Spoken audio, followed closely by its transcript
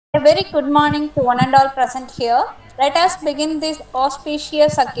A very good morning to one and all present here. Let us begin this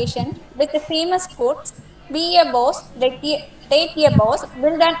auspicious occasion with the famous quotes: "Be a boss, take a boss,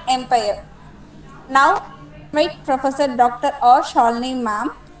 build an empire." Now, invite Professor Dr. R. Shalini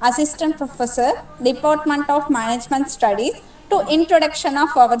Ma'am, Assistant Professor, Department of Management Studies, to introduction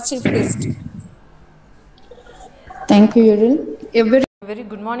of our chief guest. Thank you, Yuril. Very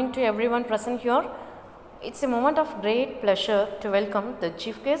good morning to everyone present here. It's a moment of great pleasure to welcome the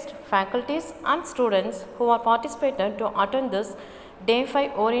chief guest, faculties and students who are participated to attend this Day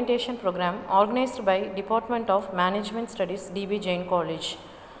 5 orientation program organized by Department of Management Studies, DB Jain College.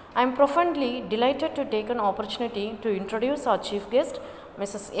 I am profoundly delighted to take an opportunity to introduce our chief guest,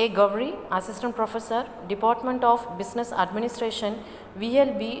 Mrs. A. Gowri, Assistant Professor, Department of Business Administration,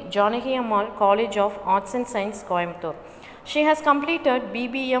 VLB, Janaki Ammal College of Arts and Science, Coimbatore. She has completed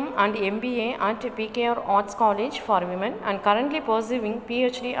BBM and MBA at PKR Arts College for Women and currently pursuing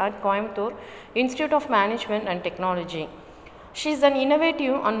PhD at Coimbatore Institute of Management and Technology. She is an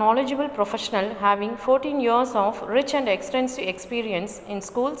innovative and knowledgeable professional having 14 years of rich and extensive experience in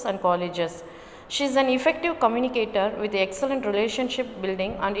schools and colleges. She is an effective communicator with excellent relationship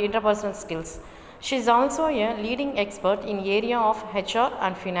building and interpersonal skills. She is also a leading expert in area of HR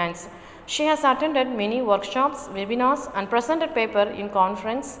and finance. She has attended many workshops, webinars and presented paper in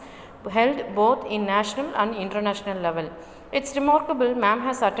conference held both in national and international level. It's remarkable ma'am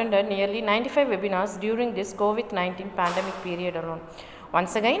has attended nearly 95 webinars during this COVID-19 pandemic period alone.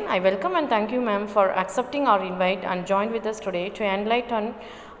 Once again, I welcome and thank you ma'am for accepting our invite and join with us today to enlighten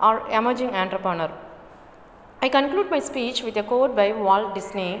our emerging entrepreneur. I conclude my speech with a quote by Walt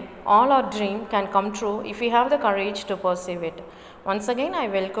Disney: "All our dream can come true if we have the courage to pursue it." Once again, I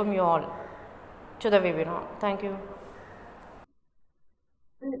welcome you all to the webinar. Thank you.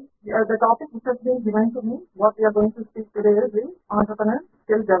 The topic which has been given to me, what we are going to speak today is the entrepreneur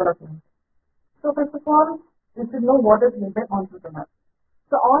skill development. So first of all, you should know what is meant by entrepreneur.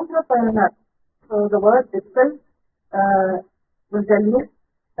 So entrepreneur, so the word itself will tell you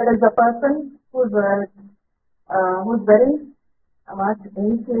that is a person who's very much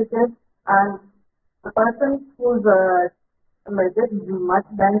initiative, and the person who's getting much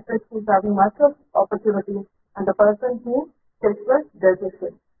benefits, who's having much of opportunities, and the person who takes the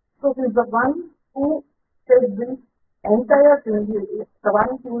decision. So he's the one who takes the entire thing. He's the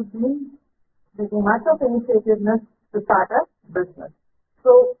one who's been taking much of initiativeness to start a business.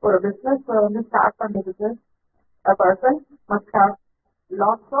 So for a business, for only start from the business, a person must have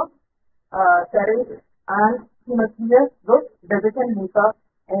lots of courage, and he must be a good decision maker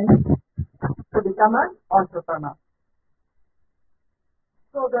and to become an entrepreneur.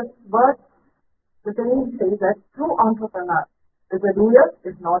 So the word, the saying says that true entrepreneur is a doer,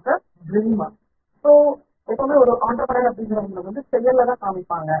 is not a dreamer. So எப்பவுமே ஒரு ஆண்டர்பனர் அப்படிங்கிறவங்க வந்து செயல்ல தான்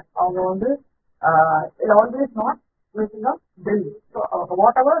காமிப்பாங்க. அவங்க வந்து it always not making a dream. So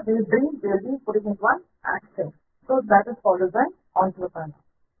whatever they dream, they will be putting in one action. So that is called as an entrepreneur.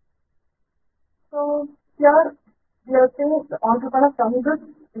 So here we are saying the entrepreneur from this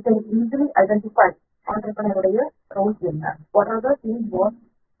you can easily identify entrepreneur roles in that. What are the things what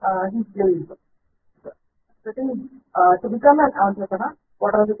he plays? The thing to become an entrepreneur,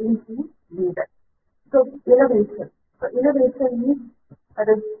 what are the things he needed? So innovation. So innovation means that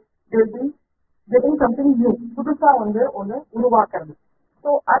is they will be getting something new. புதுசா வந்து ஒன்று உருவாக்குறது. So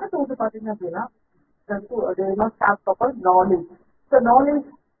அடுத்து வந்து பார்த்தீங்க அப்படின்னா they must have proper knowledge. So knowledge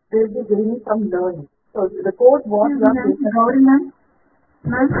they will be getting some learning. So the course what you are taking. Gauri ma'am.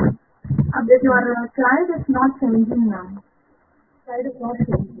 Your slide is not changing, ma'am. Slide is not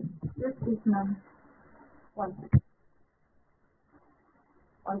changing. Yes, please, ma'am. One second.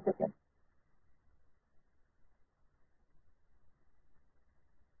 One second.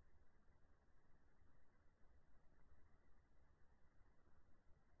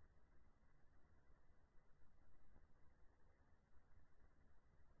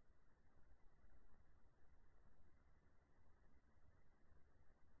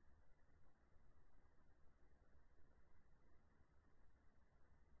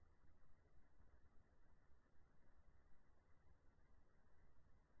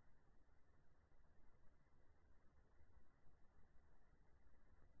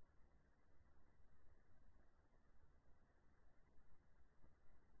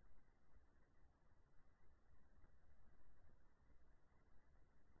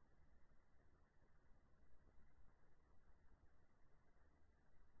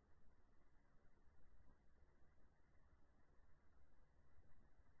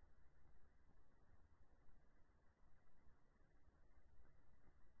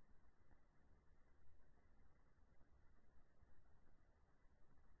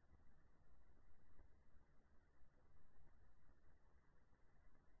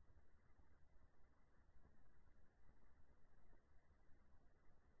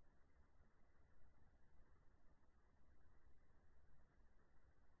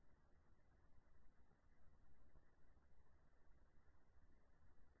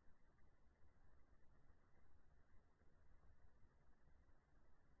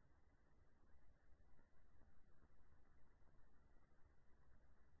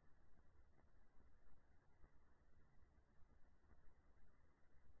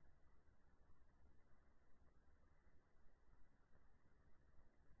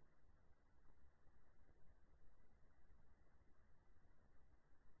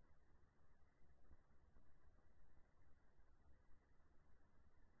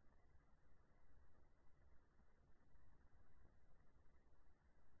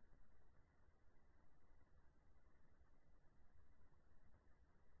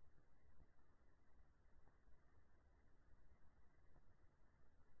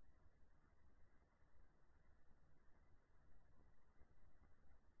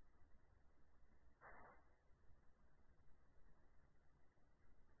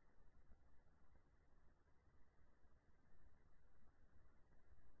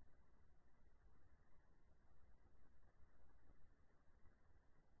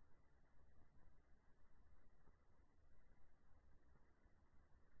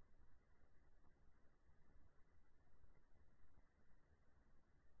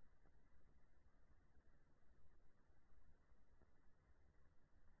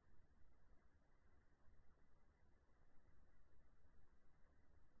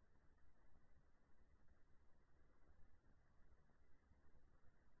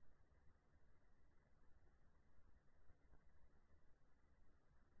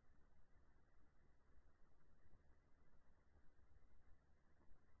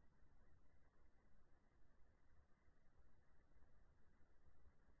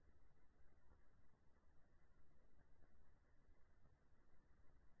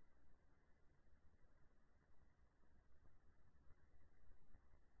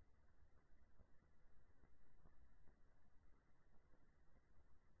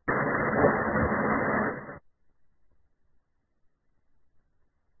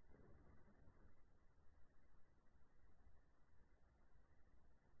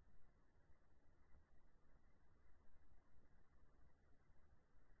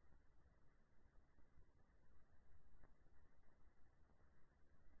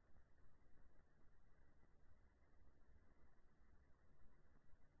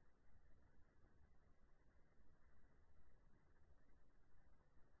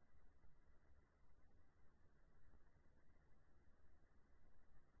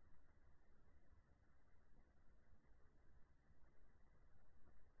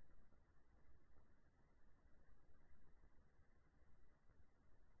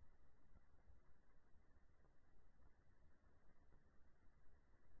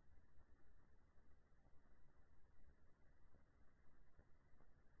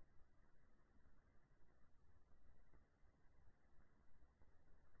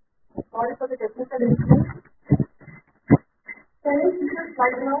 Sorry for the technical issue. Can you see the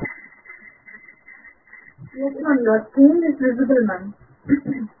slide now? Yes, ma'am. Your screen is visible, ma'am. Is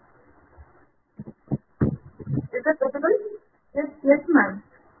it visible? Yes, ma'am.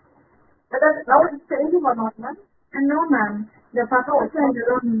 Now it's changing or not, ma'am? And no, ma'am. The puppets are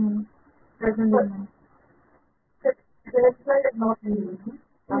alone present, ma'am. The next slide is not moving.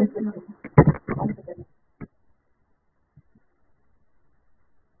 Yes, ma'am. One second.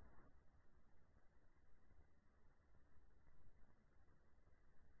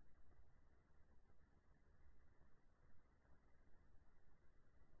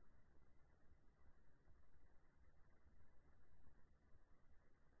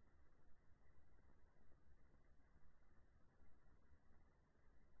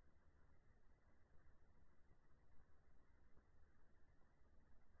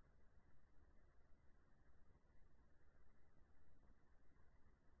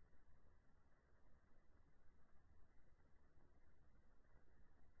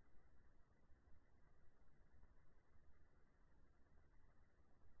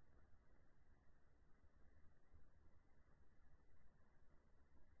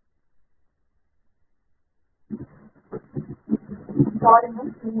 Sorry, ma'am.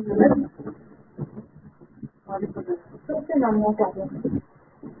 Sorry for this. Okay, ma'am. No problem.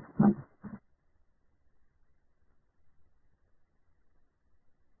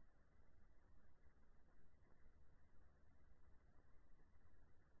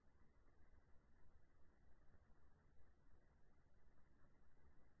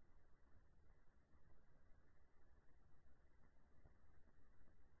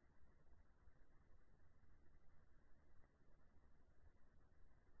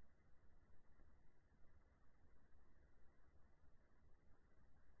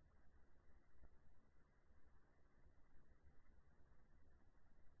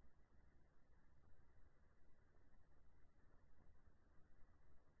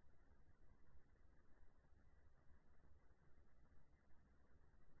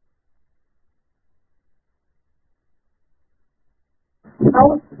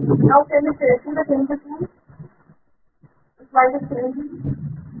 Now can you see the changes, ma'am? The slide is changing.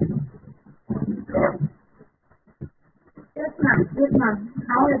 Yes, ma'am. Yes, ma'am.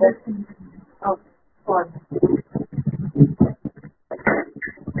 Now it is changing. Okay. Sorry.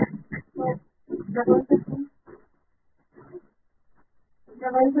 The voice is changing. The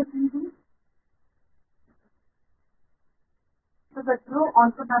voice is changing. So the true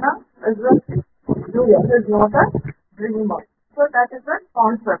entrepreneur is a doer, is not a dreamer. So that is the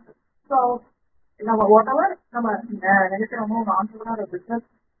concept. So whatever நம்ம நினைக்கிறோமோ ஒரு entrepreneur business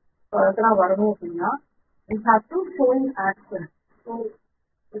வரணும் அப்படின்னா it has to show in action. So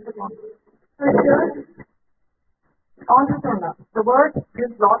it's a concept. So here entrepreneur, the word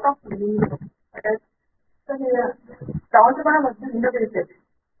gives lot of meaning. So here the entrepreneur must be innovative.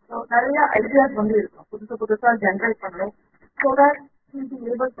 So நிறைய ideas வந்து இருக்கும் புதுசா generate பண்ணணும் so that he will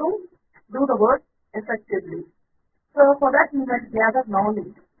be able to do the work effectively. So for that he must gather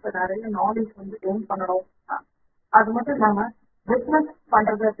knowledge. So நிறைய knowledge வந்து gain பண்ணணும். அது மட்டும் இல்லாம business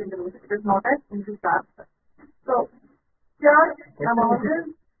பண்றது அப்படிங்கிறது it is not an easy task. So here நம்ம வந்து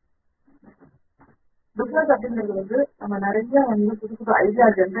பிசினஸ் அப்படிங்கிறது வந்து நம்ம நிறைய வந்து புது புது ஐடியா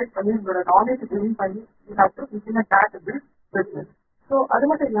ஜென்ரேட் பண்ணி உங்களோட நாலேஜ் கெயின் பண்ணி you have to begin a start this business. So அது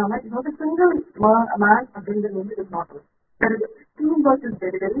மட்டும் இல்லாம இது வந்து சிங்கிள் மேன் அப்படிங்கிறது வந்து it not team work is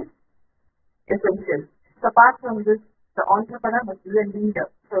very very essential. So apart from this the entrepreneur must be a leader.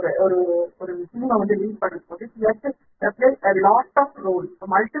 So ஒரு டீமை வந்து லீட் பண்ணும்போது he has to play a lot of roles. So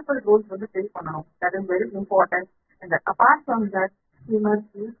multiple roles வந்து play பண்ணணும். That is very important. And apart from that he must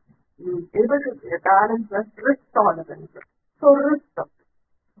be able to balance the risk tolerance. So risk.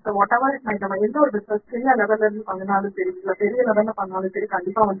 So whatever it might நம்ம எந்த ஒரு business சின்ன லெவல்ல இருந்து பண்ணாலும் சரி இல்ல பெரிய லெவல்ல பண்ணாலும் சரி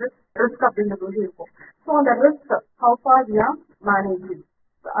கண்டிப்பா வந்து ரிஸ்க் அப்படிங்கிறது வந்து இருக்கும். ஸோ அந்த risk how far we are managing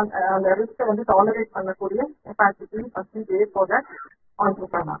அந்த ரிஸ்க் வந்து டாலரேட் பண்ணக்கூடிய capacity must be there for that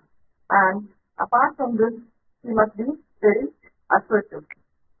entrepreneur. And apart from this he must be very assertive.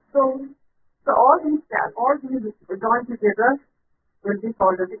 So all these join together will be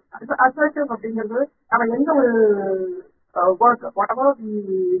called as assertive அப்படிங்கிறது நம்ம எந்த ஒரு work whatever we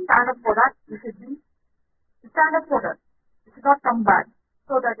stand up for that we should be stand up for that. It should not come back.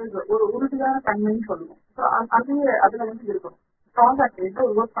 So that is ஒரு உறுதியான தன்மைன்னு சொல்லுவோம். So அதுல வந்து இருக்கணும் ஸ்ட்ராங்கா கேட்டு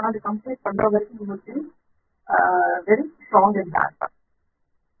ஒரு ஒர்க் பண்ணாது கம்ப்ளீட் பண்ற வரைக்கும் you must be very strong in that.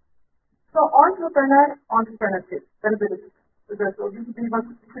 So entrepreneurship so we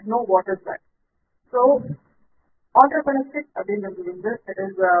should know what is that. So entrepreneurship அப்படிங்கிறது வந்து it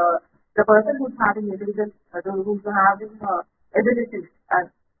is the person who's having intelligence, who's having abilities and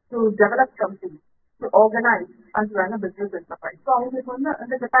to develop something, to organize and to run a business enterprise. So அவங்களுக்கு வந்து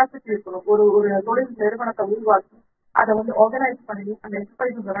அந்த capacity இருக்கணும். ஒரு ஒரு தொழில் நிறுவனத்தை உருவாக்கி அதை வந்து ஆர்கனைஸ் பண்ணி அந்த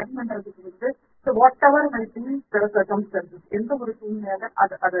எக்ஸ்பைஸ் ரன் பண்றதுக்கு வந்து so what ever my thing circumstances எந்த ஒரு சூழ்நிலை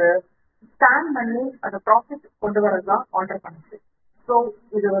அது ஸ்டாண்ட் பண்ணி அதை ப்ராஃபிட் கொண்டு வரதுதான் ஆண்டர்பிரினர்ஷிப். ஸோ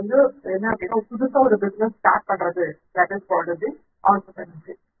இது வந்து என்ன அப்படின்னா புதுசா ஒரு பிசினஸ் ஸ்டார்ட் பண்றது that is called the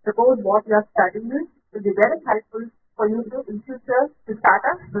entrepreneurship. Suppose what you are studying will be very helpful for you to in future to start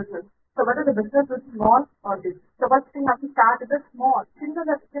a business. So whether the business is small or big. So first thing have to start with a small.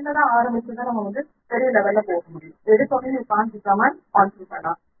 சின்னதா ஆரம்பிச்சுதான் நம்ம வந்து பெரிய லெவல்ல போக முடியும். எடுத்தோடனே you can't become an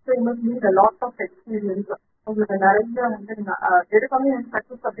entrepreneur. So you must need a lot of experience. உங்களுக்கு நிறைய வந்து எடுத்தோடனே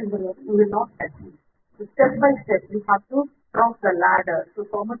சக்சஸ் அப்படிங்கிறது you will not achieve. So step by step you have to cross the ladder.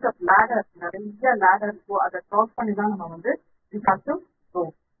 So much of ladder நிறைய ladder so அதை cross பண்ணி தான் நம்ம வந்து we have to go.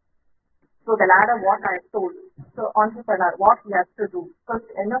 So the ladder what I have told. So entrepreneur what he has to do. First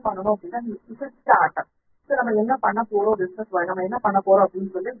என்ன பண்ணணும் அப்படின்னா you should start. So நம்ம என்ன பண்ண போறோம் business நம்ம என்ன பண்ண போறோம்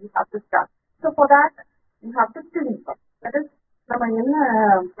அப்படின்னு சொல்லி we have to start. So for that you have to think. That is நம்ம என்ன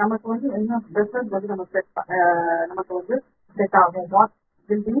நமக்கு வந்து என்ன business வந்து நம்ம நமக்கு வந்து set ஆகும். What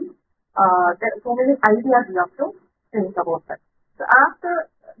will be there are so many ideas you have to think about that. So after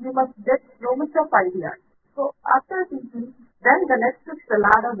you must get so much of ideas. So after thinking, then the next is the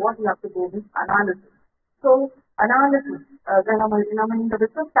ladder what you have to go with analysis. So analysis, then நம்ம இந்த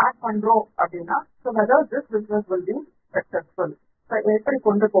business start பண்றோம் அப்படின்னா so whether this business will be successful. So எப்படி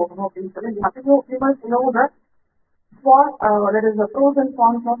கொண்டு போகணும் அப்படின்னு சொல்லி you must know that for there is a pros and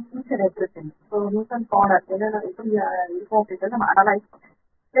cons of each and everything. So you can corner என்னென்ன எப்படி இருக்கும் அப்படின்னு நம்ம analyze பண்ணணும்.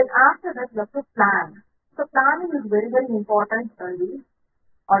 Then after that you have to plan. So planning is very very important early.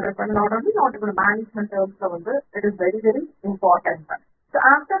 Entrepreneur not only entrepreneur management terms வந்து it is very very important. So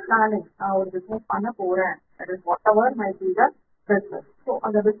after planning ஒரு business பண்ண போறேன் that is whatever might be the business. So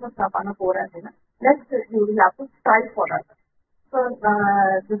அந்த business நான் பண்ண போறேன் அப்படின்னா next you will have to strive for that. So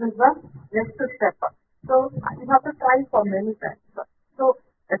this is the next step. So you have to try for many times. So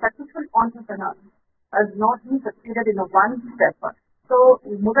a successful entrepreneur has not been succeeded in a one step. So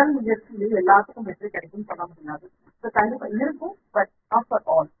முதல் முயற்சியில் எல்லாத்துக்கும் வெற்றி கிடைக்கும் சொல்ல முடியாது. So கண்டிப்பா இருக்கும் but not for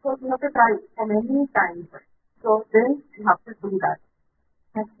all. So you have to try for many times. So then you have to do that.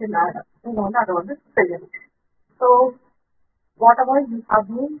 Next ladder நீங்க வந்து அதை வந்து செய்யணும். So whatever you have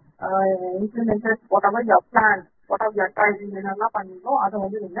been implemented, whatever you have planned, whatever you are trying என்னெல்லாம் பண்ணீங்களோ அதை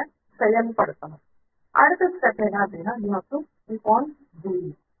வந்து நீங்க செயல்படுத்தணும். அடுத்த ஸ்டெப் என்ன அப்படின்னா you have to keep on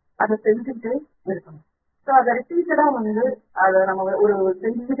doing. அதை செஞ்சுட்டே இருக்கணும். So அதை ரிப்பீட்டடா வந்து அதை நம்ம ஒரு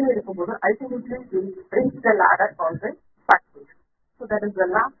செஞ்சுட்டே இருக்கும்போது ultimately you reach the ladder called the success. So that is the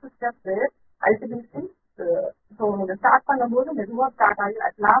last step where ultimately so நீங்க ஸ்டார்ட் பண்ணும்போது மெதுவா ஸ்டார்ட் ஆகி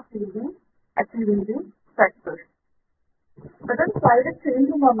at last you will be achieving the success. But then slide is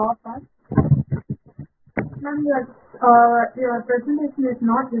changing or not, ma'am? Ma'am, your presentation is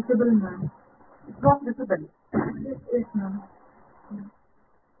not visible, ma'am. It's not visible. Yes, ma'am.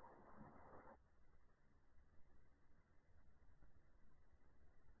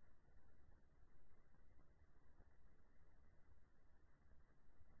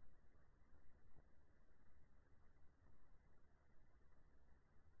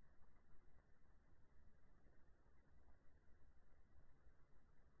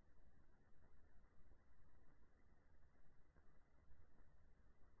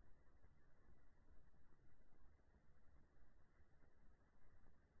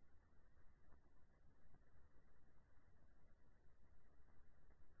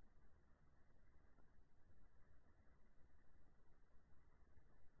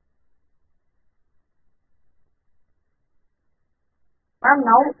 Ma'am,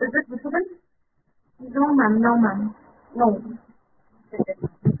 now is it visible? No, ma'am. No, ma'am. No.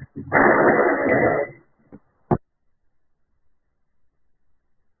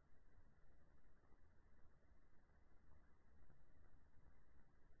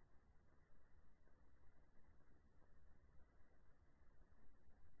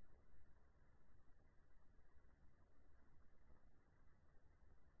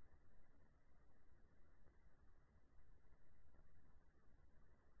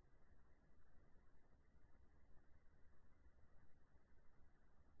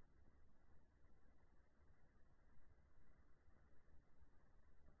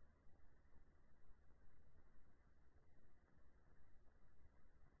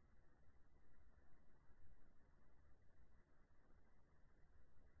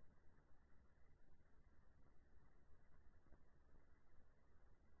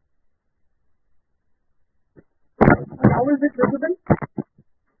 Now is it visible?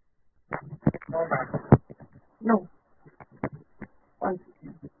 No, ma'am. No. One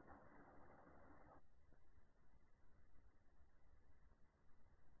second.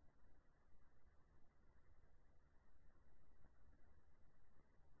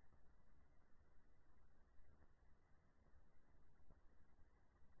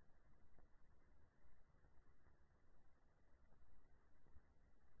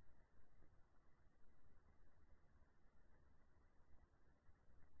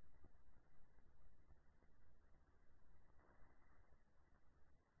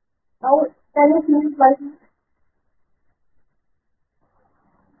 Can you see it like?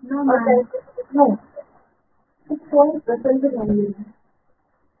 No, ma'am. No. It's showing presented only.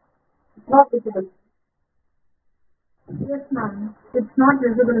 It's not visible. Yes, ma'am. It's not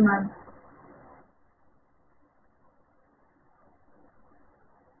visible, ma'am.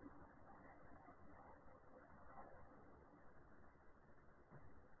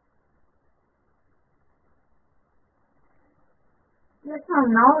 Yes,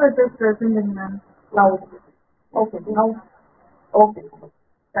 ma'am. Now it is presenting, ma'am. Now, okay, now, okay,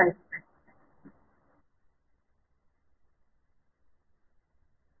 thanks.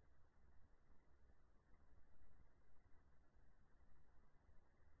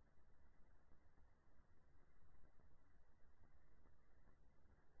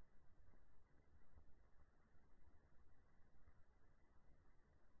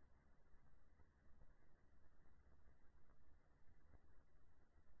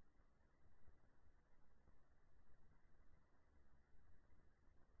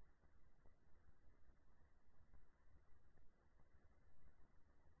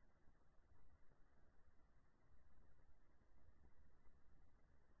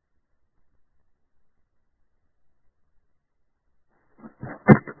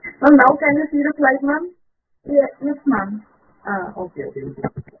 Now can you see the slide, ma'am? Yes, ma'am. Okay, okay.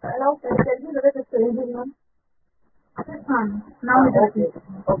 Now can you tell me whether it's changing, ma'am? Yes, ma'am. Now it is. Okay,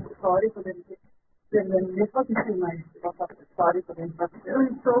 okay, sorry for the network issue, ma'am. Sorry for the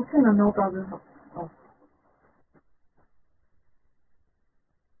interruption. It's okay, ma'am. No problem. Okay.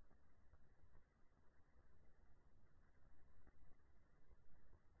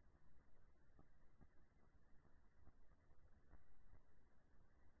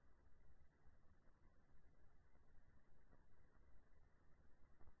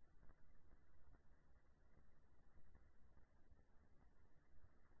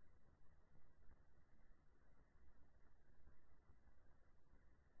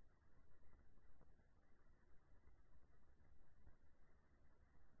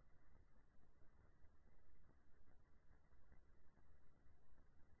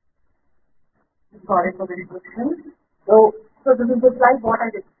 Sorry for the interruption. So this is the slide what I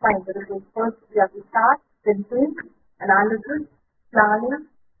explained. That is first we have to start, then think, analysis, planning,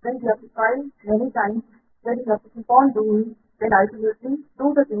 then we have to try many times, then we have to keep on doing, then ultimately do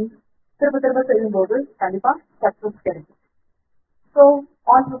the things. திரும்ப திரும்ப செய்யும்போது கண்டிப்பா success கிடைக்கும். So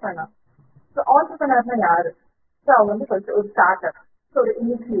entrepreneur. So ஆண்டர்பிரனர்னா யாரு? So அவங்க வந்து first ஒரு starter, so ஒரு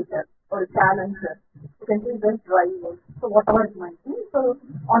இனிஷியேட்டர், ஒரு challenger, you can say then driver, so what ever it might be. So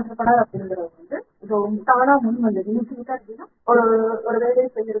entrepreneur அப்படிங்கிறவங்க வந்து இது தானா முன் வந்து இனிஷியேட்டர் அப்படின்னா ஒரு ஒரு வேலையை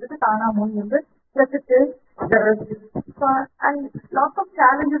செய்யறதுக்கு தானா முன் வந்து and lots of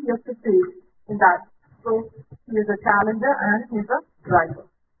challenges you have to face in that. So he is a challenger and he is a driver.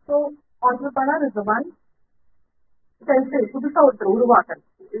 So entrepreneur is the one புதுசா ஒருத்தர் உருவாக்குறது,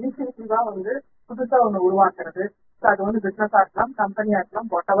 இனிஷியேட்டிவா வந்து புதுசா ஒண்ணு உருவாக்குறது. ஸோ அது வந்து பிசினஸா இருக்கலாம், கம்பெனியா இருக்கலாம்,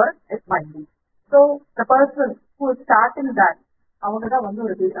 what ever it might be. So the person who is starting that அவங்க தான் வந்து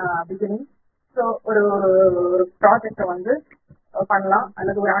ஒரு பிகினிங். ஸோ ஒரு ஒரு ப்ராஜெக்டை வந்து பண்ணலாம்,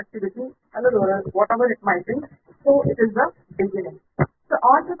 அல்லது ஒரு ஆக்டிவிட்டி, அல்லது ஒரு what ever it might be. So it is the beginning. So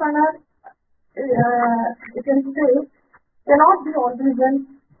entrepreneur you can say cannot be always an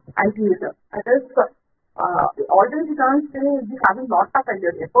ideator. That is, always you can't say we having lots of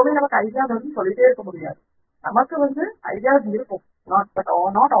ideas. எப்போதுமே நமக்கு idea வந்து சொல்லிட்டே இருக்க முடியாது. நமக்கு வந்து ideas இருக்கும்,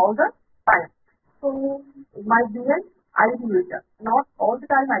 not all the time. So it might be an ideator, not all the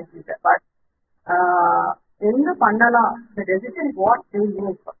time ideator, but என்ன பண்ணலாம், the decision is what they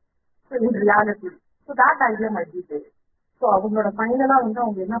make. So in reality, so that idea might be there. So அவங்களோட ஃபைனலா வந்து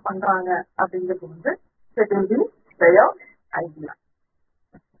அவங்க என்ன பண்றாங்க அப்படிங்கிறது வந்து it will be their idea.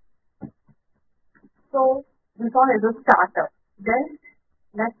 So this one is a starter. Then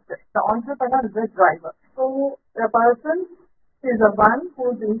next, the entrepreneur is a driver. So the person is the one who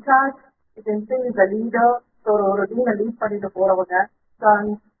is in charge. You can say is a leader. So ஒரு டீமை lead பண்ணிட்டு போறவங்க,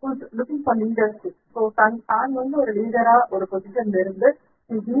 who is looking for leadership. So தான் வந்து ஒரு லீடரா ஒரு பொசிஷன்ல இருந்து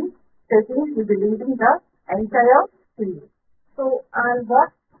will be leading the entire team. So and what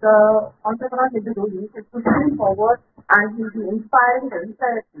the entrepreneur will be doing is pushing forward and he will be inspiring the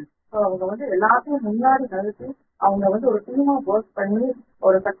entire team. So அவங்க வந்து எல்லாத்தையும் முன்னாடி நிறுத்தி அவங்க வந்து ஒரு டீமா ஒர்க் பண்ணி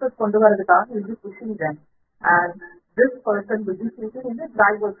ஒரு சக்சஸ் கொண்டு வரதுக்காக will be pushing them. And this person will be sitting in the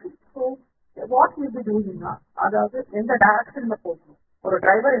driver's seat. So what will be doing னா, அதாவது எந்த டைரக்ஷன்ல போகணும், ஒரு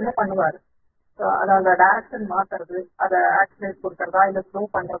டிரைவர் என்ன பண்ணுவாரு, அதை அந்த டைரக்ஷன் மாத்துறது, அதை ஆக்சிலேட் கொடுக்கறதா, இல்ல ஸ்லோ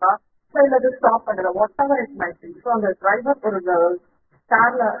பண்றதா, இல்லது ஸ்டாப் பண்றதா, what ever it might be. So அந்த டிரைவர் ஒரு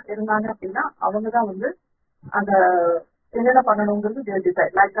ஸ்டார்ல இருந்தாங்க அப்படின்னா அவங்க தான் வந்து அந்த என்னென்ன பண்ணணுங்கிறது they will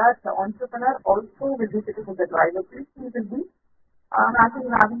decide. Like that, the entrepreneur also will be sitting in the driver's seat. He will be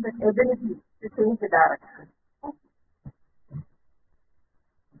having the ability to change the direction.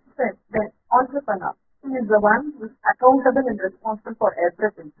 Then entrepreneur, he is the one who is accountable and responsible for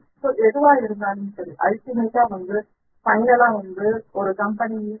everything. So எதுவா இருந்தாலும் சரி அல்டிமேட்டா வந்து ஃபைனலா வந்து ஒரு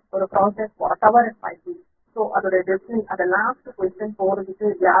company ஒரு project what ever it might be, so அதோட டெஸ்டினி அந்த லாஸ்ட் கொஸ்டின் போறதுக்கு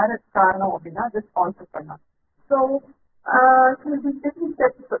யாரு காரணம் அப்படின்னா just entrepreneur. So she'll be taking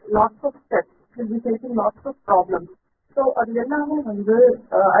steps, lots of steps, she'll be facing lots of problems. So அது எல்லாமே வந்து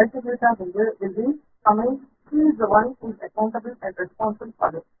அல்டிமேட்டா வந்து will be coming. He is the one who is accountable and responsible for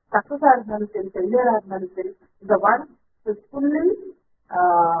it. Success இருந்தாலும் சரி ஃபெயிலியரா இருந்தாலும் சரி the one who is fully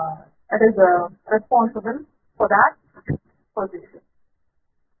it is responsible for that position.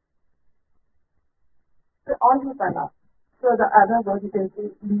 The entrepreneur. So the other word you can say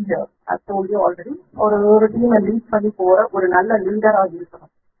leader. I told you already. ஒரு டீமை lead பண்ணி போற ஒரு நல்ல லீடரா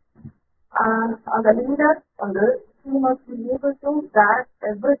இருக்கணும். அந்த லீடர் வந்து he must be able to direct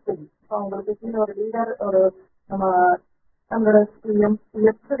everything. So உங்களுக்கு கீழே ஒரு லீடர் ஒரு நம்மளோட CM,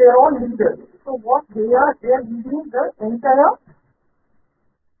 they are all leaders. So what they are leading the entire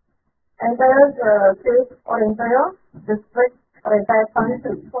state or entire district or entire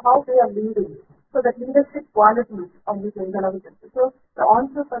country. So how they are leading. So the leadership qualities of this individual. So the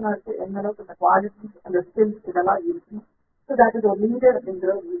entrepreneur envelope the qualities and the skills இதெல்லாம் இருக்கு. So that is a leader in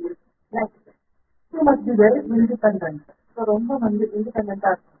the leader. Next, he must be very independent. So ரொம்ப வந்து independent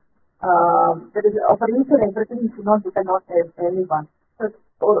that is for each and everything you should not depend on anyone. So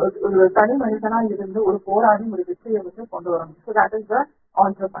ஒரு தனி மனிதனா இருந்து ஒரு போராடி ஒரு வெற்றியை வந்து கொண்டு வரணும். So that is the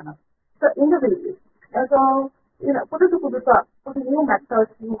entrepreneur. So individual. So புதுசா new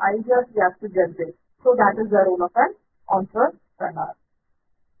methods, new ideas we have to generate. So that is the role of an entrepreneur.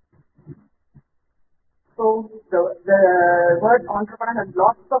 So the word entrepreneur has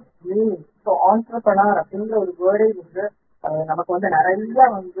lots of meaning. So entrepreneur அப்படிங்கிற ஒரு வேர்டே வந்து நமக்கு வந்து நிறைய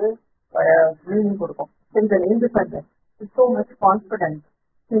வந்து meaning கொடுக்கும். Since the independent, is so much confident.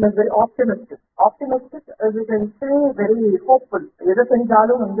 He is very optimistic. Optimistic, as you can say, very hopeful. எதை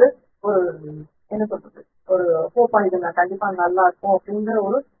செஞ்சாலும் வந்து ஒரு என்ன சொல்றது ஒரு ஹோப்பா இது நான் கண்டிப்பா நல்லா இருக்கும் அப்படிங்கிற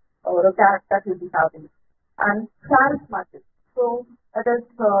ஒரு character will be having. And charismatic. So it is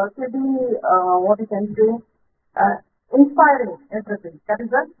to be what you can say inspiring everything. That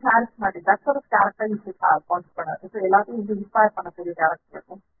is a charismatic. That sort of character you should have entrepreneur. So எல்லாத்தையும் வந்து inspire பண்ணக்கூடிய character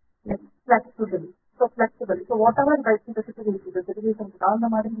இருக்கும். Next, flexible. So flexible. So whatever might be the situation down the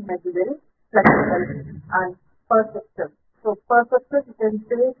money, he might be very flexible and perceptive. So perceptive, you can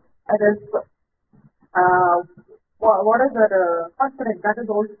say it is what is that confident? That is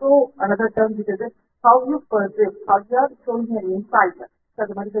also another term because it's how you perceive, how you are showing an insight. So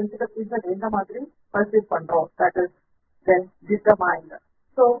the money sensitive is the end மாதிரி perceive control. That is then determined.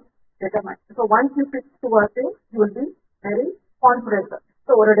 So determined. So once you fix to a thing, you will be very confident.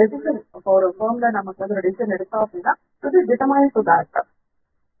 So ஒரு decision ஒரு firmல நமக்கு வந்து ஒரு decision எடுத்தோம் அப்படின்னா to be determined to that.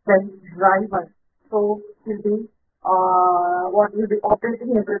 Then driver. So will be what will be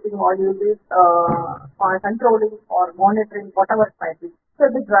operating everything, or you will be controlling or monitoring whatever it might be. So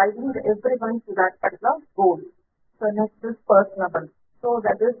the driving everyone to that particular goal. So next is personable. So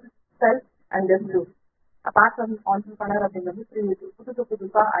that is self and use. Apart from entrepreneur அப்படிங்கிறது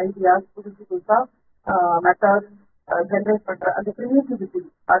புதுசா ideas புதுசா methods generate பண்ற அந்த creativity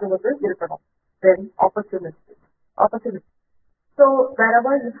அது வந்து இருக்கணும். தென் opportunity. So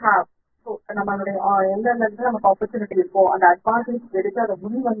wherever you have, so நம்மளுடைய எந்தெந்த இடத்துல நமக்கு ஆப்பர்ச்சுனிட்டி இருக்கோ அந்த அட்வான்டேஜ் எடுத்து அதை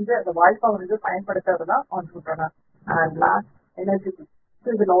வந்து அந்த வாய்ப்பை வந்து பயன்படுத்துறது தான் entrepreneur. And last, energetic. So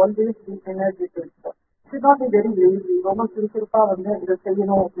it will always be energetic. Should not be very lazy. ரொம்ப சுறுசுறுப்பா வந்து இதை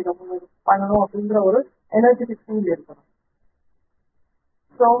செய்யணும் இதை பண்ணணும் அப்படிங்கிற ஒரு எனர்ஜெட்டிக் ஃபீல் இருக்கணும்.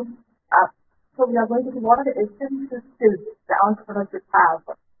 So we are going to see what are the essential skills the entrepreneur should have.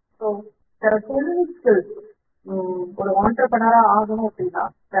 So there are so many skills. ஒரு entrepreneur ஆகணும் அப்படின்னா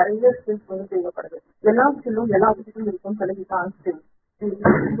நிறைய ஸ்கில்ஸ் வந்து தேவைப்படுது. எல்லா ஸ்கில்லும் எல்லா விஷயத்திலும் இருக்கும்னு சொல்லி we can't say.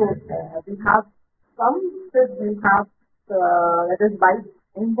 So we have some skills, we have that is by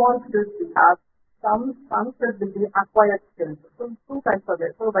inborn skills, we have some skills will be acquired skills. So two types of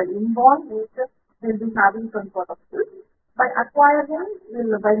it. So by inborn nature we'll be having some sort of skills. By acquiring,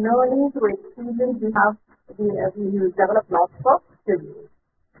 by learning through experience, we will develop lots of skills.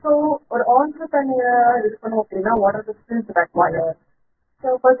 So for entrepreneur, what are the skills required? So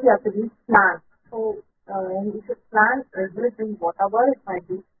first you have to be plan. So you should plan everything, whatever it might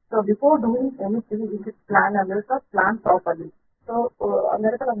be. So before doing anything, you should plan and plan properly. So அந்த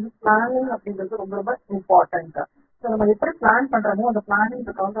இடத்துல வந்து planning அப்படிங்கிறது ரொம்ப ரொம்ப important. So நம்ம எப்படி plan பண்றோமோ அந்த பிளானிங்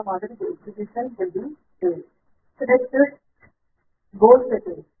தகுந்த மாதிரி execution will be. So next is goal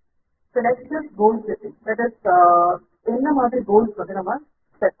setting. So next is goal setting. That is என்ன மாதிரி கோல்ஸ் வந்து நம்ம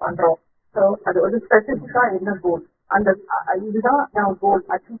செட் பண்றோம். ஸோ அது ஒரு ஸ்பெசிஃபிக்கா என்ன கோல், அந்த இதுதான் நான் கோல்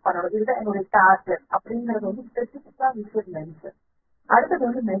அச்சீவ் பண்ணணும், இதுதான் என்னுடைய டார்கெட் அப்படிங்கிறது வந்து ஸ்பெசிஃபிக்கா விஷயம் மென்ஷன். அடுத்தது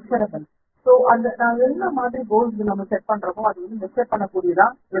வந்து மெஷரபிள். ஸோ அந்த நான் என்ன மாதிரி கோல்ஸ் நம்ம செட் பண்றோமோ அது வந்து மெஷர் பண்ணக்கூடியதா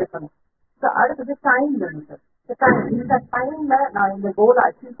இருக்கணும். ஸோ அடுத்தது டைம் லிமிட். இந்த டைம்ல நான் இந்த கோலை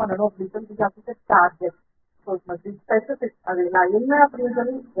அச்சீவ் பண்ணணும் அப்படின்னு சொல்லி டார்கெட். ஸோ ஸ்பெசிபிக், அது நான் என்ன அப்படின்னு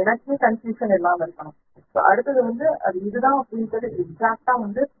சொல்லி எனக்கே கன்ஃபியூஷன் இல்லாம இருக்கணும். ஸோ அடுத்தது வந்து அது இதுதான் அப்படின்னு சொல்லி எக்ஸாக்டா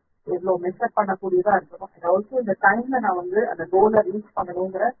வந்து எவ்வளவு மெஷர் பண்ணக்கூடியதா இருக்கணும். ஆல்சோ இந்த டைம்ல நான் வந்து அந்த கோலை ரீச்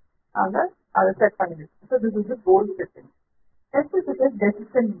பண்ணணுங்கிற நாங்க அதை செட் பண்ணிடுவோம். So this is goal setting. Next is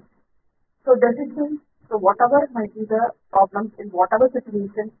decision. So decision, so whatever might be the problems in whatever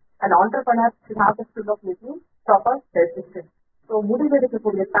situation, an entrepreneur should have the skill of making proper decision. So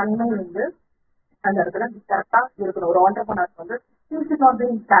முடிவெடுக்கக்கூடிய தன்மை வந்து அந்த இடத்துல கரெக்டா இருக்கணும். ஒரு entrepreneur வந்து he should not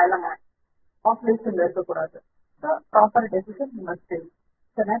be in dilemma, oscillation இருக்கக்கூடாது. So proper decision you must take.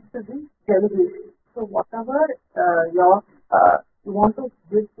 So next is the delegation. So whatever your you want to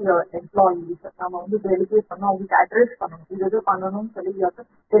give to your employees, நம்ம வந்து delegate பண்ணணும், அவங்களுக்கு address பண்ணணும், இது பண்ணணும்னு சொல்லி you have to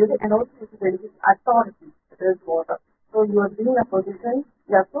delegate, and also to delegate authority. It is what. So you are being a position,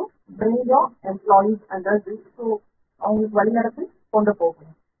 you have to bring your employees under this, so அவங்களுக்கு வழிநடத்தி கொண்டு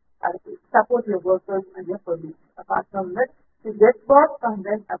போகணும். Support your workers and your colleagues. Apart from that, to get work from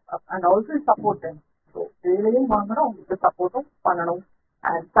them and also support them. So வேலையும் வாங்கணும், அவங்களுக்கு சப்போர்ட்டும் பண்ணணும்.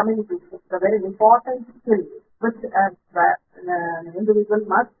 And communication is a very important skill which an individual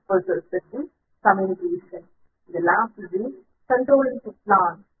must possess, the communication. The last is the controlling to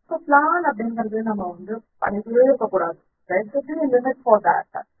plan. So plan அப்படிங்கிறது நம்ம வந்து பண்ணிட்டே இருக்கக்கூடாது. There should be a limit for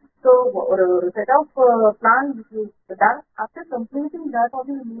that. So ஒரு set of plan which you done, after completing that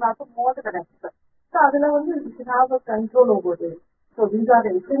only you have to move to the next step. So அதுல வந்து you should have a control over it. So these are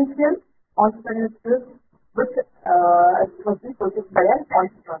the essential entrepreneurial skills which must be possessed by an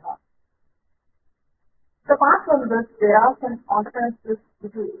entrepreneur. So apart from this, there are some entrepreneurial skills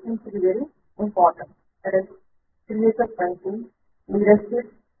which seem to be very important. That is creative thinking, leadership,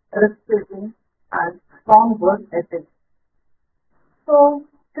 risk taking, and strong work ethic. So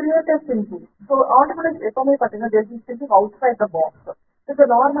creative thinking. So entrepreneurs எப்பவுமே பார்த்தீங்கன்னா they will be thinking outside the box. So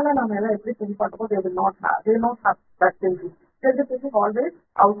normally நம்ம எல்லாம் எப்படி think பண்ணுறோம், they will not have that thinking. They will be thinking always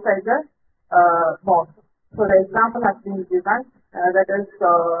outside the box. So the example has been given, that is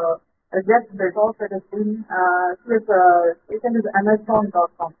Jeff Bezos, that has been taken is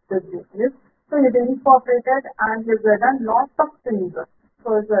Amazon.com. So he is incorporated and he has done lots of things. So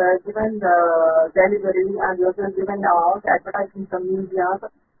he's given the delivery and he has given out advertising from media,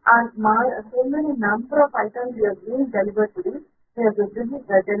 and so many number of items he has been delivered to the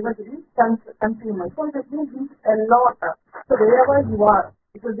delivered to the consumers. So it has been reached a lot. So wherever you are,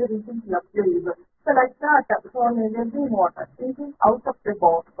 it will be reaching your place. So like that, so we will be thinking out of the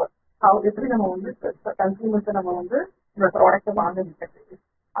box. How எப்படி நம்ம வந்து consumers நம்ம வந்து இந்த ப்ராடக்ட்டை வாங்க நினைக்கிறது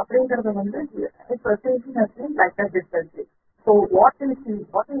அப்படிங்கறது வந்து thinking has been like that differently. So what is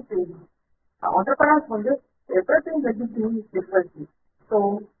saying? Entrepreneurs வந்து everything will be seen differently. So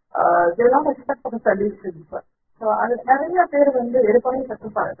they will not expect for the solutions. So அது நிறைய பேர் வந்து எடுக்கவே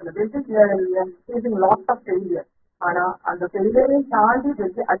கற்றுப்பாரு. They are facing lots of failure. ஆனா அந்த ஃபெயிலியரையும் தாண்டி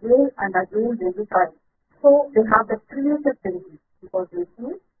again and again they will try. So they have the creative thinking because they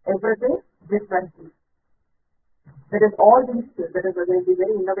see everything differently. There is all these skills. They will be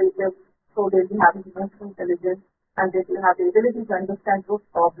very innovative. So they will be having emotional intelligence and they will have the ability to understand those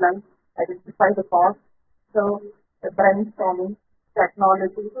problems, identify the cause. So the brainstorming,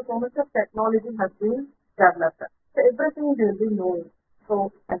 technology. So much of technology has been developed. So everything they will be knowing. So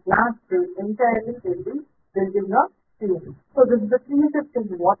at last they entirely will be building a team. So this is the creative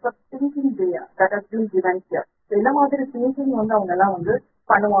thinking. What's the thinking there that has been given here? So என்ன மாதிரி thinking வந்து அவங்க எல்லாம் வந்து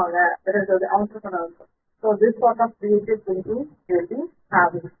பண்ணுவாங்க. There is the entrepreneurs. So this sort of creative thinking they will be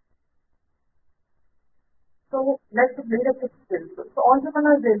having. So next is leadership skills. So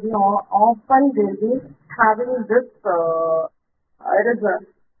entrepreneurs they will be often they will be having this it is a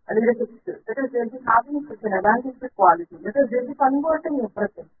leadership skill. That is they will be having such an advantage quality. That is they will be converting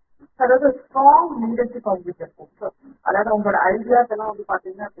everything. அதாவது strong leadership அவங்களுக்கு இருக்கும். So அதாவது அவங்களோட ideas எல்லாம் வந்து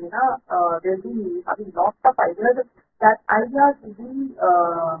பார்த்தீங்க அப்படின்னா lot of ideas that ideas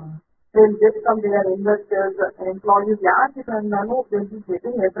will get from their investors, employees, யார்கிட்ட இருந்தாலும் they will be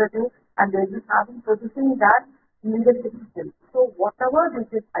getting everything and they will be having possessing that leadership skill. So whatever they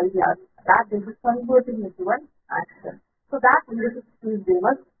get ideas, that they will be converting into an action. So that leadership skill they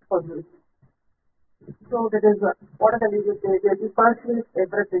must possess. So that is what are the leaders they will be pursuing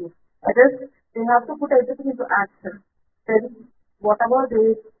everything. That is, they have to put everything into action. Then whatever they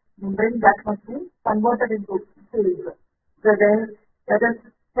bring, that must be converted into sales. So then that is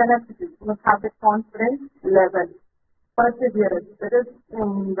tenacity. You must have the confidence level, perseverance. That is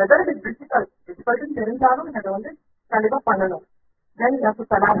whether it is difficult in தெரிஞ்சாலும் நீங்க அதை வந்து கண்டிப்பா பண்ணணும். Then you have to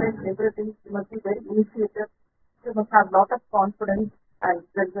collaborate everything. You must be very initiative. You must have lot of confidence, and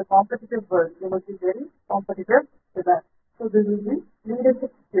there is a competitive world. You must be very competitive with that. So this is the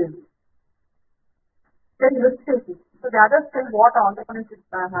leadership skills. Then risk taking. So the other skill what entrepreneurship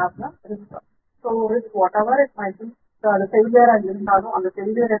have na risk. So risk whatever it might be. So the failure இருந்தாலும் அந்த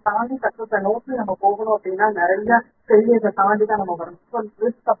failure தாண்டி சக்சஸை நோக்கி நம்ம போகணும் அப்படின்னா நிறைய failure தாண்டி தான் நம்ம வரணும். ஸோ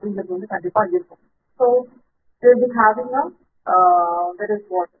ரிஸ்க் அப்படிங்கிறது வந்து கண்டிப்பா இருக்கும். So they will be having a that is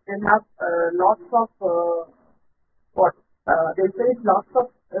what they have lots of what they face lots of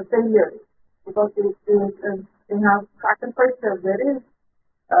failures because they have sacrificed a very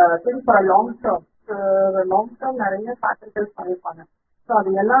thing for a long term. long term நிறைய sacrifice பண்ணிருப்பாங்க. So அது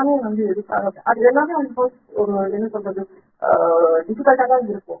எல்லாமே வந்து எதுக்காக அது எல்லாமே வந்து ஒரு என்ன சொல்றது டிஃபிகல்ட்டா தான்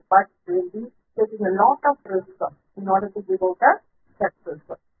இருக்கும். But they will be taking a lot of risk in order to give out a success.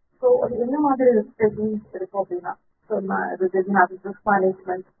 So அது என்ன மாதிரி risk taking இருக்கும் அப்படின்னா so they have risk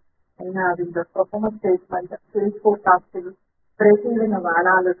management, and having the performance statement, sales forecasting, break-even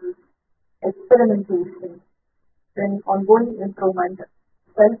analysis, experimentation, then ongoing improvement,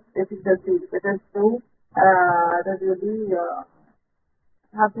 self-efficacy. That is to that really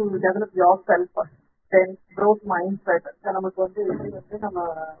have to develop yourself. Then growth mindset. So நமக்கு வந்து எப்படி வந்து நம்ம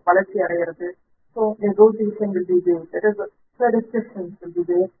வளர்ச்சி அடையிறது. So negotiation will be there. That is discussions will be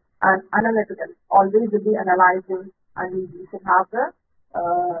there, and analytical. Always will be analyzing, and you should have the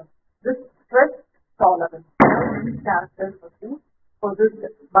this stress tolerance. These characters must be possessed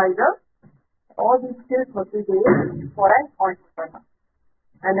by the all these skills must be there for an entrepreneur.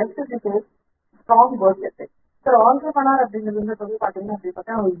 And next is the strong work ethic. So entrepreneur அப்படிங்கிறது வந்து சொல்லி பார்த்தீங்கன்னா அப்படி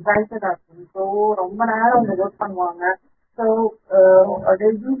பார்த்தா எக்ஸைட்டடா இருக்கும். So ரொம்ப நேரம் அவங்க ஒர்க் பண்ணுவாங்க. So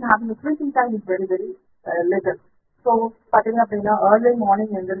having a sleeping time is very very little. So பார்த்தீங்க அப்படின்னா ஏர்லி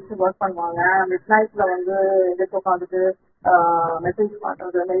மார்னிங் எந்திரிச்சு ஒர்க் பண்ணுவாங்க. மிட் நைட்ல வந்து எதிர்த்து உட்காந்துட்டு மெசேஜ்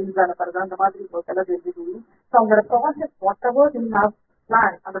பண்றது, மெயில்ஸ் அனுப்புறது, அந்த மாதிரி ஒர்க் எல்லாம் தெரிஞ்சு. ஸோ அவங்களோட project what ever the have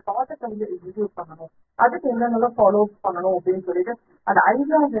plan அந்த ப்ராஜெக்ட் வந்து எக்ஸிக்யூட் பண்ணணும். அதுக்கு என்னென்னலாம் ஃபாலோ பண்ணணும் அப்படின்னு சொல்லிட்டு அந்த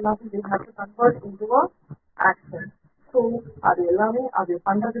ஐடியாஸ் எல்லாத்தையும் they have to convert into a action. So அது எல்லாமே அது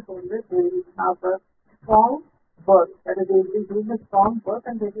பண்றதுக்கு வந்து they have a strong work. That is, they will be doing a strong work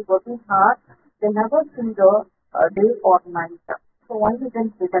and they will be working hard. They never see the day or night. So once they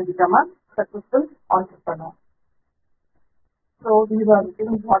can become a successful entrepreneur. So these are the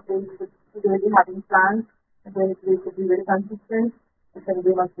things what they should be having plans. They should be very consistent.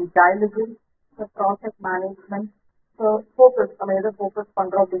 They must be diligent. So project management. So focus. நம்ம எதை focus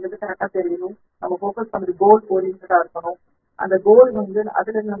பண்றோம் அப்படிங்கிறது கரெக்டா தெரியணும். நம்ம focus பண்றது கோல் ஓரியன்டா இருக்கணும். அந்த கோல் வந்து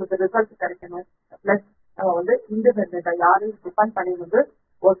அதுல இருந்து நமக்கு ரிசல்ட் கிடைக்கணும். பிளஸ் நம்ம வந்து இண்டிபெண்டா யாரையும் டிபெண்ட் பண்ணி வந்து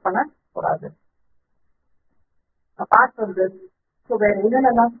ஒர்க் பண்ண கூடாது. அபார்ட் ஃப்ரம் திஸ், ஸோ வேற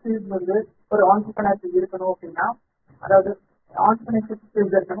என்னென்னலாம் ஸ்கில்ஸ் வந்து ஒரு ஆண்டர்பிரனருக்கு இருக்கணும் அப்படின்னா, அதாவது ஆண்டர்பிரனர்ஷிப்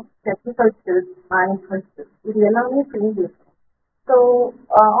ஸ்கில்ஸ் இருக்கணும், டெக்னிக்கல் ஸ்கில்ஸ், மேனேஜ்மெண்ட் ஸ்கில்ஸ், இது எல்லாமே சேர்ந்து இருக்கணும். ஸோ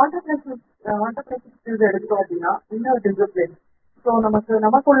ஆண்டர்பிரனர்ஷிப் ஸ்கில்ஸ் எடுத்தோம் அப்படின்னா இன்னொரு டிசிப்ளின். ஸோ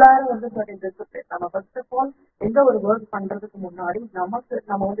நமக்குள்ளார வந்து சர்டன் டிசிப்ளின். நம்ம ஃபர்ஸ்ட் ஆஃப் ஆல் எந்த ஒரு ஒர்க் பண்றதுக்கு முன்னாடி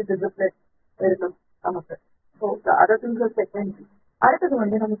நம்ம வந்து டிசிப்ளின் இருக்கணும் நமக்கு. So other things secondary. அடுத்தது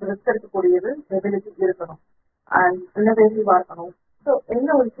வந்து நமக்கு ரிஸ்க் எடுக்கக்கூடியது எபிலிட்டி இருக்கணும் அண்ட் இன்னோவேட்டிவா இருக்கணும். ஸோ என்ன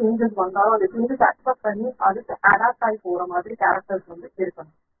ஒரு சேஞ்சஸ் வந்தாலும் அந்த சேஞ்சஸ் அக்செப்ட் பண்ணி அதுக்கு அடாப்ட் ஆகி போற மாதிரி கேரக்டர்ஸ் வந்து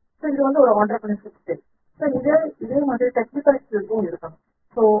இருக்கணும். ஸோ இது வந்து ஒரு ஆண்டர்பிரனர்ஷிப் ஸ்கில். ஸோ இதே மாதிரி டெக்னிக்கல் ஸ்கில்ஸும் இருக்கணும்.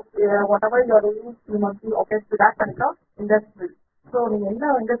 So what ever you are doing you must be okay to that பண்ணிக்கோ இண்டஸ்ட்ரி. ஸோ நீங்க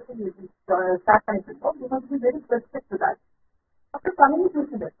என்ன இண்டஸ்ட்ரி ஸ்டார்ட் பண்ணிருக்கோ you must be very specific to that. அப்புறம்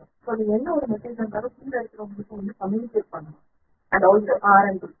கம்யூனிகேஷன் இருக்கும். ஸோ நீங்க என்ன ஒரு மெசேஜ் இருந்தாலும் கீழே இருக்கிறவங்களுக்கு வந்து கம்யூனிகேட் பண்ணணும். And also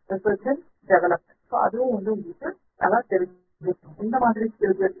R&D research and development. So அதுவும் வந்து உங்களுக்கு நல்லா தெரிஞ்சிருக்கணும். இந்த மாதிரி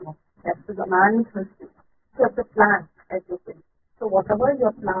ஸ்கில்ஸ் இருக்கணும். Next the management skills. So the plan everything. So what ever you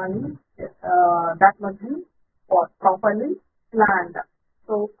are planning that must be properly planned.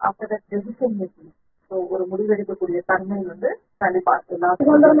 So after that decision making. So ஒரு முடிவெடுக்கக்கூடிய தன்மை வந்து கண்டிப்பா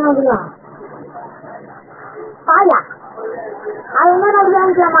எல்லாத்துக்கும்.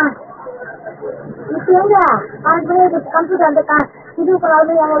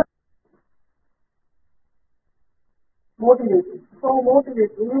 Motivation. So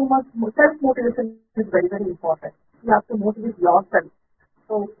motivation. You must self-motivation is very very important. You have to motivate yourself.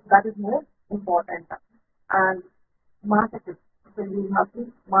 So that is more important. And marketing. So you have to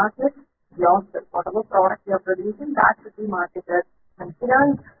market yourself. Whatever product you are producing, that should be marketed. And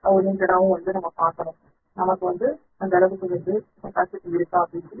finance oriented வந்து நம்ம பார்க்கணும். நமக்கு வந்து அந்த அளவுக்கு வந்து capacity இருக்கா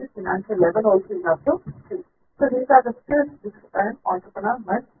அப்படின்னு சொல்லி financial level also you have to see. So these are the skills which an entrepreneur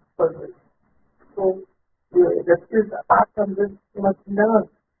must possess. So the skills apart from this you must learn.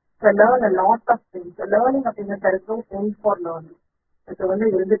 So learn a lot of things. So learning அப்படிங்கிறது there is no end for learning. இது வந்து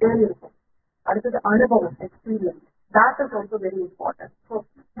இருந்துட்டே இருக்கும். அடுத்தது அனுபவம் experience that is also very important. So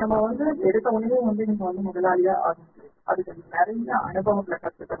நம்ம வந்து எடுத்த உடனே வந்து நீங்க வந்து முதலாளியா ஆரம்பிச்சு அதுக்கு நிறைய அனுபவங்களை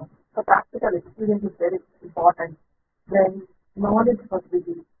கற்றுக்கணும். So practical experience is very important. Then knowledge must be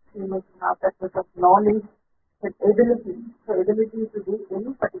given. You must have that much of knowledge and ability. So ability to do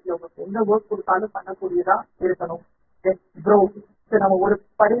any particular work. எந்த ஒர்க் கொடுத்தாலும் பண்ணக்கூடியதா இருக்கணும். தென் growth. ஸோ நம்ம ஒரு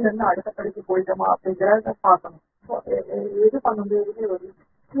படியில இருந்து அடுத்த படிக்கு போயிட்டோமா அப்படிங்கிறத பார்க்கணும். ஸோ எது பண்ணும்போது ஒரு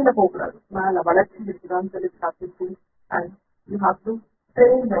கீழே போகக்கூடாது, மேல வளர்ச்சி இருக்குதான்னு சொல்லி பார்த்துட்டு and you have to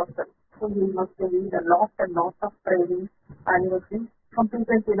train யோர்செல்ஃப். So you must NEET a lot and lot of training and you must be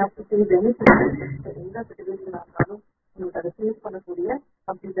competent enough to face any situation. எந்த சிச்சுவேஷன் இருந்தாலும் உங்களுக்கு அதை ஃபேஸ் பண்ணக்கூடிய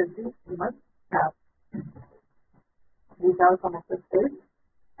competency you must have. These are some of the skills.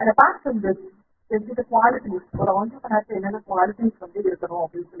 And apart from this, there is the qualities. ஒரு entrepreneur என்னென்ன qualities வந்து இருக்கணும்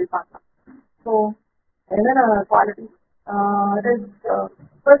அப்படின்னு சொல்லி பார்க்கலாம். ஸோ என்னென்ன qualities? It is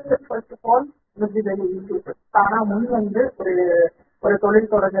first of all must be very intuitive. தானா முன் வந்து ஒரு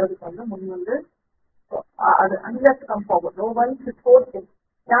தொழில் தொடங்குறதுக்கு வந்து முன் வந்து அது unless come forward. No one should force it.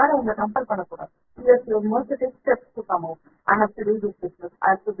 யாரும் உங்களை கம்பல் பண்ணக்கூடாது. Yes, you must take steps to come out. I have to do this business.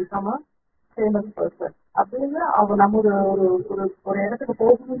 I have to become a famous person. அப்படின்னு அவங்க நம்ம ஒரு இடத்துக்கு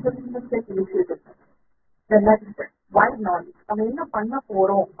போகணும்னு சொல்லி initiative. The next wide knowledge. நம்ம என்ன பண்ண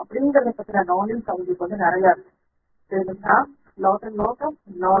போறோம் அப்படிங்கறத பத்தின நாலேஜ் அவங்களுக்கு வந்து நிறைய இருக்கு. They will have lot of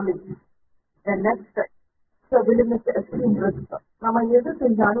knowledge. The next step. So willingness to assume risk. நம்ம எது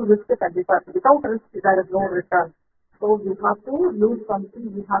செஞ்சாலும் risk கண்டிப்பா இருக்கு. Without risk there is no return. So you have to lose something,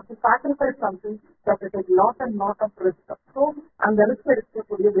 you have to sacrifice something that will take lot of risk. So and the risk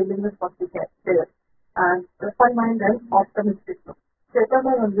எடுக்கக்கூடிய willingness must be there. And open mind and optimistic. So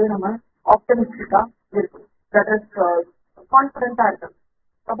எப்பவுமே வந்து நம்ம ஆப்டமிஸ்டிக்கா இருக்கும். That is கான்பிடண்டா இருக்கும்.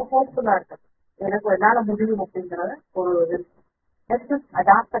 ரொம்ப ஹோப்ஃபுல்லா இருக்கும். எனக்கு என்னால முடியும் அப்படிங்கிற ஒரு நெக்ஸ்ட்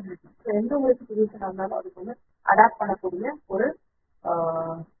அடாப்டபிலிட்டி. ஸோ எந்த ஒரு சிச்சுவேஷன் இருந்தாலும் அதுக்கு வந்து அடாப்ட் பண்ணக்கூடிய ஒரு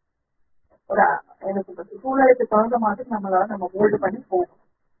எனக்கு சூழ்நிலைக்கு தகுந்த மாதிரி நம்ம மோல்டு பண்ணி போகணும்.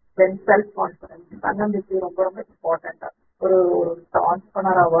 தென் செல்ஃப் கான்பிடன்ஸ், தன்னம்பிக்கை ரொம்ப ரொம்ப இம்பார்ட்டன்டா. ஒரு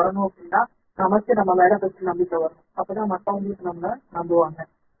ஆண்டர்பிரனரா வரணும் அப்படின்னா நமக்கு நம்ம மேல ஃபர்ஸ்ட் நம்பிக்கை வரணும். அப்பதான் மற்றவங்களுக்கு நம்ம நம்புவாங்க.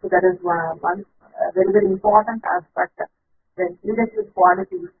 So that is one very very important aspect. Then leadership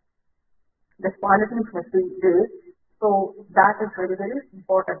qualities. The qualities must be there. So that is very very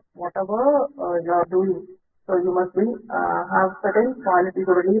important. Whatever you are doing, so you must be have certain qualities.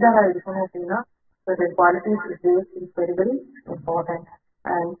 Or leader இருக்கணும் அப்படின்னா certain qualities is very very important.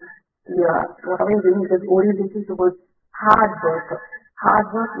 And yeah, whatever you doing is oriented towards hard work. Hard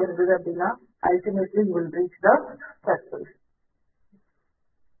work இருந்தது அப்படின்னா ultimately you will reach the success.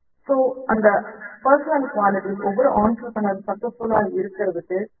 So அந்த personal qualities ஒவ்வொரு entrepreneur சக்சஸ்ஃபுல்லா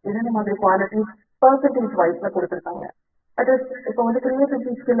இருக்கிறதுக்கு என்னென்ன மாதிரி குவாலிட்டிஸ் பெர்சன்டேஜ் வைஸ்ல கொடுத்துருக்காங்க. அது இப்போ வந்து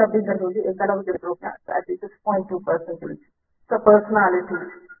கிரியேட்டிவிட்டி ஸ்கில் அப்படிங்கிறது வந்து எந்த அளவுக்கு இருக்கிறோம் 6.2%. So personality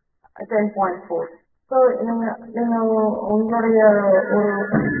 10.4. ஸோ நீங்க உங்களுடைய ஒரு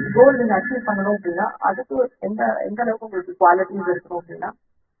கோல் நீங்க அச்சீவ் பண்ணணும் அப்படின்னா அதுக்கு எந்த அளவுக்கு உங்களுக்கு குவாலிட்டிஸ் இருக்கணும் அப்படின்னா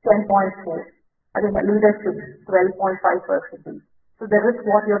 10.4. அதே மாதிரி leadership 12.5%. So the risk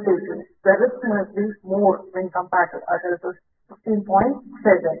what you are taking, the risk must be more when compared to others.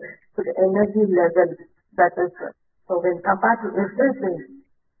 15.7. So the energy level, that is, so when compared to everything,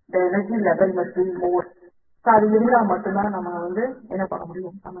 the energy level must be more. So அது இருந்தா மட்டும்தான் நம்ம வந்து என்ன பண்ண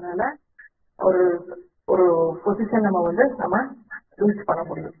முடியும், நம்மளால ஒரு பொசிஷன் நம்ம வந்து நம்ம ரீச் பண்ண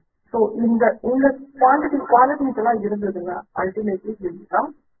முடியும். ஸோ இந்த குவாலிட்டிஸ் எல்லாம் இருந்ததுன்னா ultimately will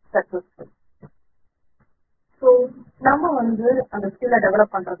become successful. So நம்ம வந்து அந்த ஸ்கில்லை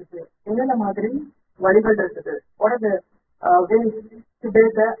டெவலப் பண்றதுக்கு என்னென்ன மாதிரி வழிகள் இருக்குது? What are the ways to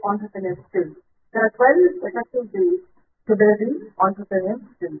build the entrepreneurial skills? There are 12 effective ways to build the entrepreneurial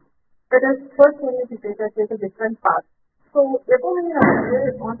skills. That is, first we need to take a different path. So எப்பவுமே நம்ம வந்து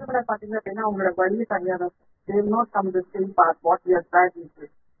entrepreneur பார்த்தீங்க அப்படின்னா அவங்களோட வழி தனியாக they will not come the same path what we are trying to do.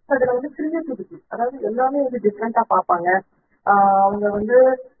 So அதில் வந்து கிரியேட்டிவிட்டி, அதாவது எல்லாமே வந்து டிஃப்ரெண்டா பார்ப்பாங்க. அவங்க வந்து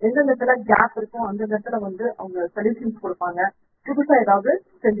எந்த இடத்துல கேப் இருக்கும் அந்த இடத்துல வந்து அவங்க சொல்யூஷன்ஸ் கொடுப்பாங்க, புதுசா ஏதாவது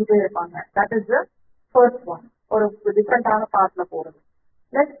செஞ்சுட்டே இருப்பாங்க. That is the first one, ஒரு டிஃப்ரெண்டான பார்ட்ல போறது.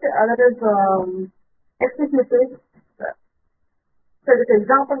 Next other is executive. இதுக்கு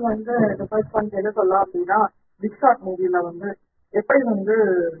எக்ஸாம்பிள் வந்து இந்த ஃபர்ஸ்ட் ஒன் எது சொல்லலாம் அப்படின்னா பிக் ஷாட் மூவில வந்து எப்படி வந்து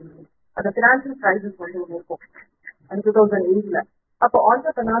அந்த பினான்சியல் கிரைசிஸ் வந்து ஒன்று இருக்கும் 2008. அப்போ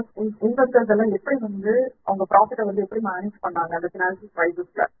entrepreneurs இன்வெஸ்டர்ஸ் எல்லாம் எப்படி வந்து அவங்க ப்ராஃபிட்டை வந்து எப்படி மேனேஜ் பண்ணாங்க அந்த ஃபினான்சியல்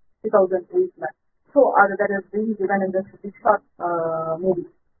கிரைசிஸ்ல 2008ல. ஸோ அது that is being given in this short movie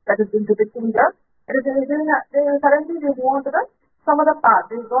that is been depicting the suddenly they go on to the some other path.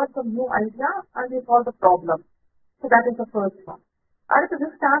 They got some new idea and they solve the problem. So that is the first one. அடுத்தது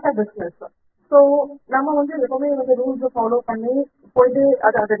start அ business. So நம்ம வந்து எப்பவுமே வந்து rules follow பண்ணி போயிட்டு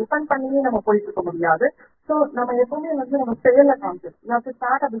அதை depend பண்ணி நம்ம போயிட்டு இருக்க முடியாது. ஸோ நம்ம எப்பவுமே வந்து நம்ம செயல காமிச்சு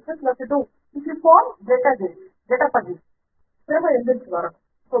start a business two if you fall get up பண்ணி திரும்ப எந்திரிச்சு வரணும்.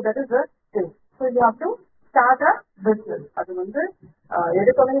 So that is a thing. So you have to start a business. அது வந்து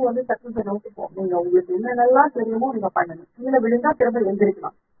எடுக்கவே வந்து சக்சஸ் நோக்கி போகும். நீங்க உங்களுக்கு என்னென்னலாம் தெரியுமோ நீங்க பண்ணணும். கீழே விழுந்தா திரும்ப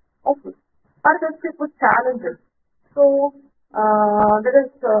எந்திரிக்கலாம். ஓகே. அடுத்து challenges. So that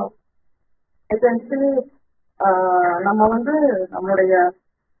is essentially நம்ம வந்து நம்மளுடைய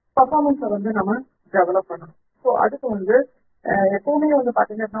பர்ஃபார்மன்ஸை வந்து நம்ம டெவலப் பண்ணணும். ஸோ அதுக்கு வந்து எப்பவுமே வந்து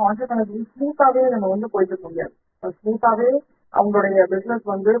பாத்தீங்கன்னா ஆண்டர்பிரினர் ஸ்மூத்தாவே நம்ம வந்து போயிட்டு இருக்க முடியாது. ஸ்மூத்தாவே அவங்களுடைய பிசினஸ்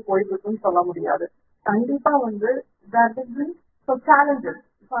வந்து போயிட்டு இருக்குன்னு சொல்ல முடியாது. கண்டிப்பா வந்து சேலஞ்சஸ்.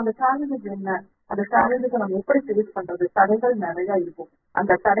 ஸோ அந்த சேலஞ்சஸ் என்ன, அந்த சேலஞ்சுக்கு நம்ம எப்படி ஃபேஸ் பண்றது, தடைகள் நிறைய இருக்கும்.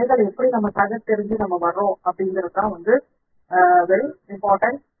 அந்த தடைகள் எப்படி நம்ம தடை தெரிஞ்சு நம்ம வர்றோம் அப்படிங்கிறது தான் வந்து very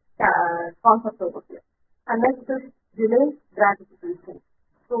important concept over here. And next is delayed gratification.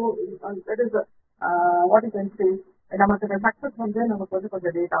 So that is what you can say. நமக்கு சக்சஸ் வந்து நமக்கு வந்து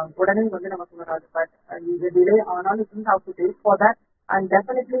கொஞ்சம் லேட் ஆகும், உடனே வந்து நமக்கு வராது. பட் இது டிலே ஆனாலும் you have to wait for that and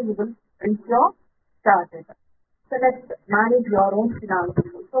definitely you will reach your target. So next, manage your own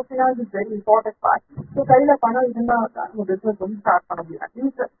finances. So finance is very important part. So கையில பணம் இருந்தா உங்க பிசினஸ் வந்து ஸ்டார்ட் பண்ண முடியும். At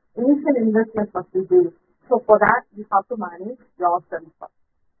least initial investment must be there. So for that, you have to manage yourself.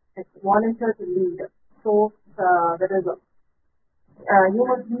 It's volunteer to lead. So that is, you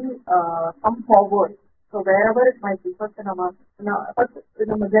must be come forward. So wherever it might be, first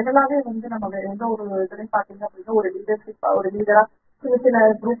நம்ம ஜெனரலாவே வந்து நம்ம எந்த ஒரு இதுலையும் பாத்தீங்க அப்படின்னா ஒரு leadership ஒரு லீடரா சில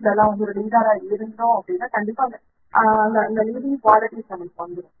குரூப்ல எல்லாம் வந்து ஒரு லீடரா இருந்தோம் அப்படின்னா கண்டிப்பா அந்த லீடிங் குவாலிட்டிஸ் நமக்கு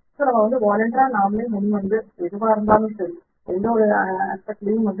வந்துடும். ஸோ நம்ம வந்து வாலண்டியரா நாமளே முன் வந்து எதுவா இருந்தாலும் சரி எந்த ஒரு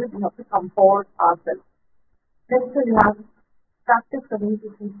ஆஸ்பெக்ட்லயும் வந்து we have to come forward ourselves. Next, you have practice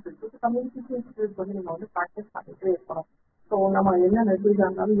communication skills. Communication skills வந்து நீங்க வந்து ப்ராக்டிஸ் பண்ணிட்டே இருக்கணும். ஸோ நம்ம என்ன மெசேஜ்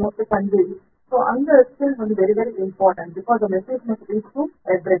ஆனாலும் you have to convey. So அந்த ஸ்கில் வந்து very very important because the message must reach to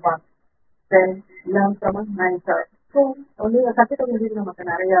everyone. Then learn from a mentor. So நீங்க கத்துக்க வேண்டியது நமக்கு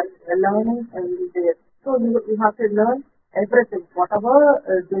நிறைய இருக்கு. Learning there. So you have to learn everything. Whatever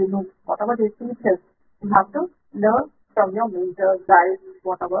they know, whatever they teach us, you have to learn from your mentor, guide,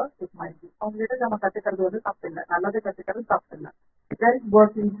 whatever it might be. அவங்ககிட்ட நம்ம கத்துக்கிறது வந்து தப்பு இல்லை, நல்லது கத்துக்கிறது தப்பு இல்லை. Then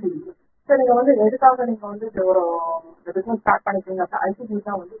working field. ஸோ நீங்க வந்து எதுக்காக நீங்க வந்து ஒரு பிசினஸ் ஸ்டார்ட் பண்ணிக்கிறீங்க ஐடி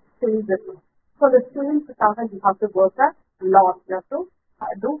தான் வந்து சேல்ஸ் இருக்கணும். ஸோ அந்த சேல்ஸுக்காக you have to work a lot. You have to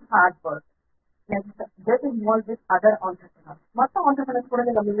do hard work. Next, get involved with other entrepreneurs. மற்ற entrepreneurs கூட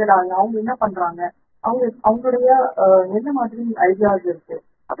நீங்க மிங்கிள் ஆகுங்க. அவங்க என்ன பண்றாங்க, அவங்களுடைய என்ன மாதிரி ஐடியாஸ் இருக்கு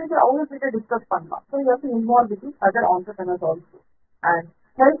அப்படின்னு அவங்க கிட்ட டிஸ்கஸ் பண்ணலாம். So you have to involve with other entrepreneurs also and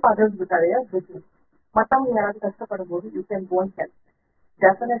help others with their business. மற்றவங்க யாராவது கஷ்டப்படும் போது you can go and help.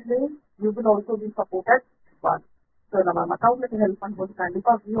 Definitely you will also be supported one. So நம்ம மற்றவங்களுக்கு ஹெல்ப் பண்ணும்போது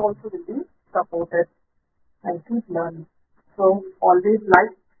கண்டிப்பா we also will be supported and keep learning. So always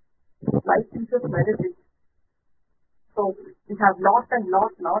life teaches medicine. So we have lot to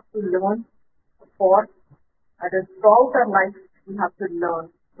learn for and throughout our life we have to learn.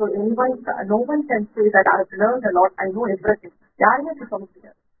 So no one can say that I have learned a lot, I know everything. யாருமே சொல்ல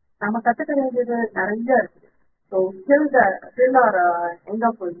முடியாது. நம்ம கத்துக்க வேண்டியது நிறைய இருக்கு. So till our end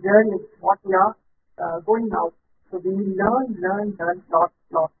of our journey, what we are going out. So we learn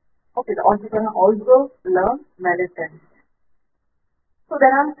lot. Okay, the entrepreneur also learn medicine. So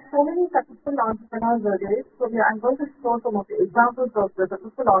there are so many successful entrepreneurs today. So I'm going to show some of the examples of the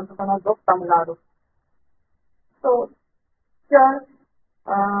successful entrepreneurs of Tamil Nadu. So here,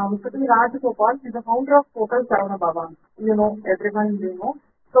 Mr. P. Rajagopal is the founder of Hotel Saravana Bhavan. You know, everyone you know.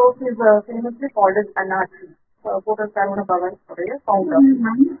 So he's famously called as Anarchy. Hotel Saravana Bhavan today founder.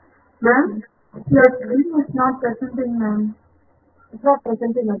 Ma'am, your screen is not presenting, ma'am. It's not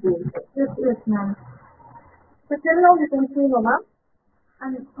presenting again. Yes, ma'am. So till now you can see, no, ma'am.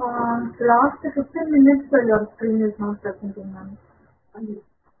 And last 15 minutes your screen is not presenting, ma'am.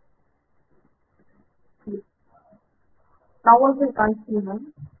 Now also you can't see, ma'am.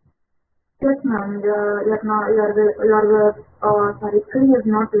 Yes, ma'am. Your screen is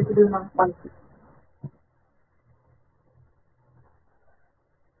not visible, ma'am.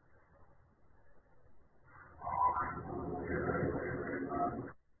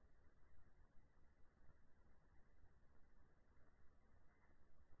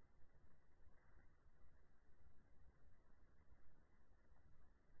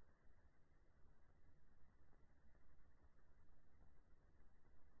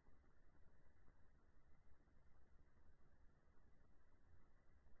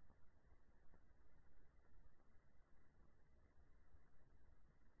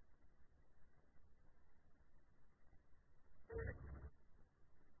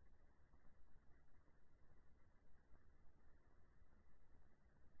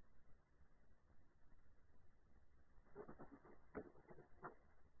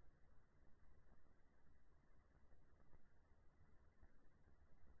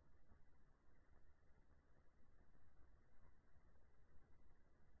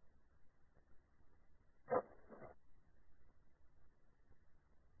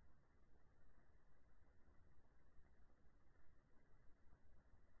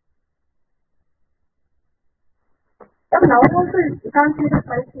 now also you can't see the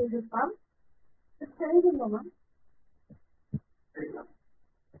slide changes, ma'am. It's changing, ma'am.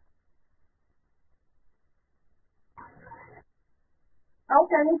 How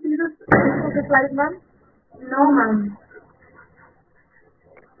can you see the slide, ma'am? No, ma'am.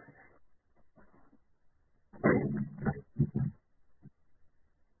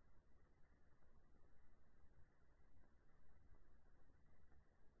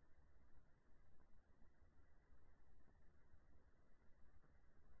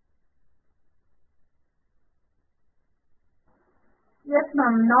 Yes,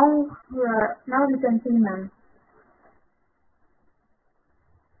 ma'am. Now we can see, ma'am.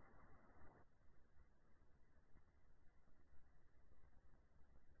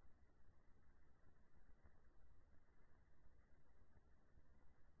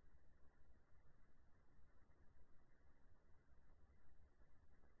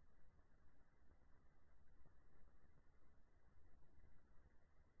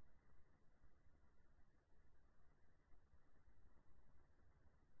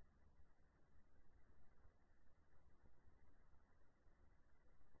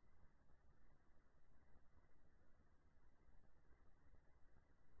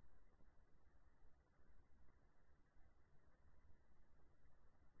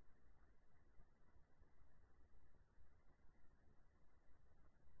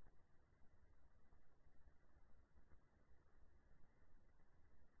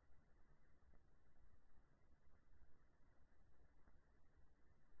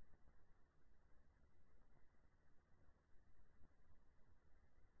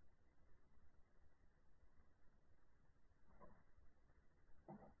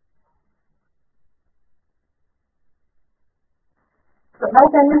 So now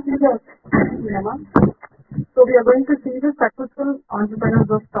can you see the dilemma? So we are going to see the successful entrepreneurs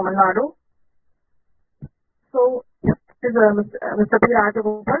of Tamil Nadu. So this is Mr. P.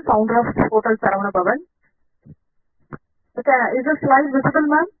 Rajagopal, founder of Hotel Saravana Bhavan. Okay, is the slide visible,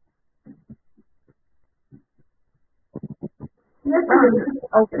 ma'am? Yes, ma'am.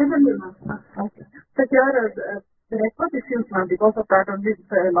 Okay. Okay. So here the network issues, ma'am. Because of that only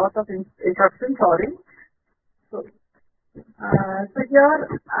a lot of interruption. Sorry. So here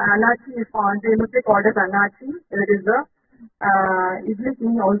Anachi is found. They must be called as Anachi. It is the Idli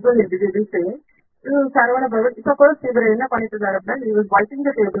king also he will say. Saravana Bhavan. So first he was wiping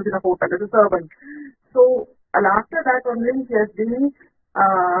the tables in a hotel as a servant. So after that only he has been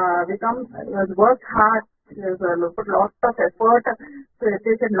he has worked hard. He has put lots of effort. So he has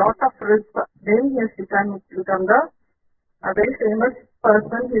taken lot of risk. Then he has become a very famous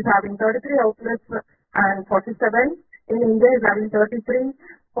person. He is having 33 outlets and 47. In India, he is having 33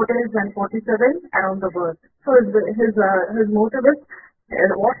 hotels and 47 around the world. So his motive is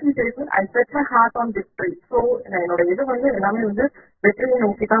what he says is, I set my heart on victory. So victory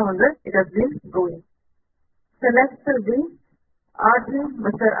it has been going. So next will be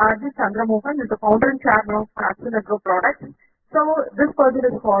Mr. R.G. Chandramohan is the founder and chairman of National Agro Products. So this person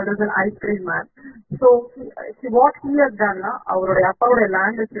is called as an ice cream man. So what he has done, our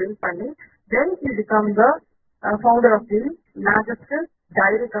land is sale funding. Then he becomes the founder of the largest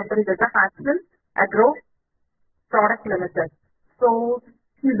dairy company, that is National Agro Product Limited. So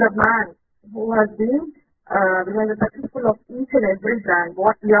he's a man who has been behind the successful of each and every brand.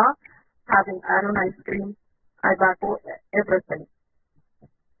 What we are having, iron ice cream, tobacco, everything.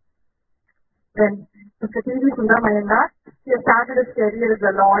 Then Mr. T.V. Sundaramayannar, he started his career as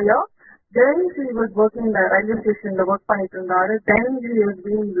a lawyer. Then he was working in the railway station, the work panitundar. Then he has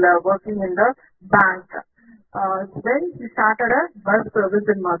been working in the bank. Then he started a bus service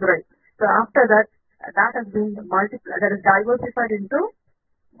in Madurai. So after that, that has been that is diversified into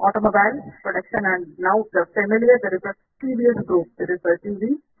automobile production, and now the familiar there is a TVS group. There is a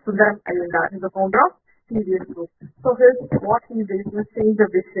T.V. Sundaramayannar. He is the founder of TVS group. So what he did was change the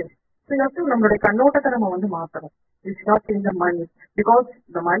vision. So you have to நம்மளுடைய கண்ணோட்டத்தை நம்ம வந்து மாற்றணும். You should not change the money because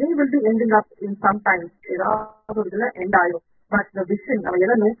the money will be ending up in some times ஏதாவது ஒரு இதுல end ஆயிடும். But the vision நம்ம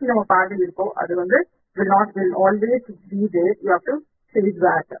எதை நோக்கி நம்ம பார்வை இருக்கோ அது வந்து will always be there. You have to change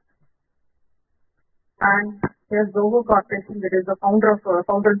that. And here's Zoho Corporation, that is the founder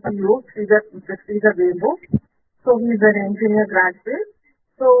and CEO, Mr. Sridhar Vembu. So he is an engineer graduate.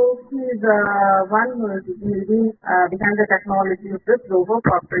 So he is one who is leading behind the technology of this Zoho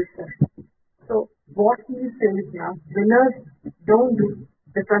Corporation. So what he says now, winners don't do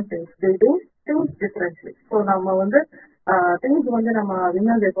different things. They do things differently. So நம்ம வந்து things வந்து நம்ம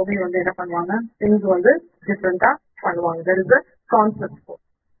winners எப்பவுமே வந்து என்ன பண்ணுவாங்க, things வந்து different பண்ணுவாங்க. There is a concept for.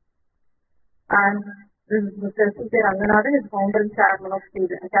 And this is Mr. C.K. Ranganathan is founder and chairman of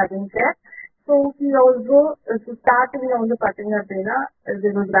Academy Care. So So he also starting வந்து பாத்தீங்க அப்படின்னா they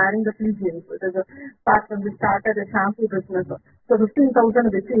was wearing the PGs. It is a part when they started a shampoo business. So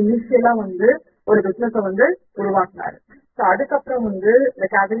 15,000 வச்சு இனிஷியலா வந்து ஒரு business வந்து உருவாக்குனாரு. So அதுக்கப்புறம் வந்து இந்த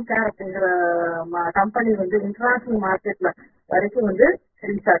கேபின் கேர் அப்படிங்கிற கம்பெனி வந்து இன்டர்நேஷனல் மார்க்கெட்ல வரைக்கும் வந்து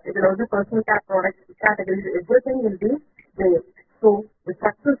ரீச் ஆச்சு. இதுல வந்து personal care product categories everything will be there. So the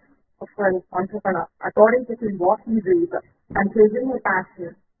success of an entrepreneur according to him what he did and chasing my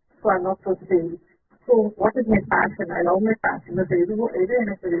passion. So I'm not for sale. So what is my passion? I love my passion. எது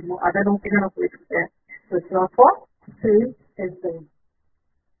எனக்கு தெரியுமோ அதை நோக்கி நான் போயிட்டு இருக்கேன். So it's not for sale, it's sale.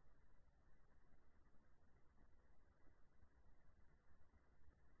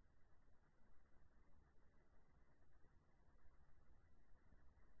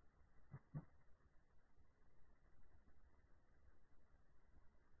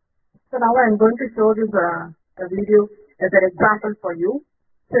 So now I'm going to show this a video as an example for you.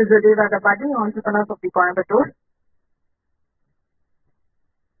 So these are the budding entrepreneurs of the Coimbatore.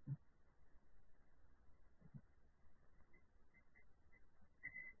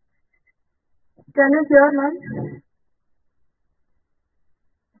 Can you hear, ma'am?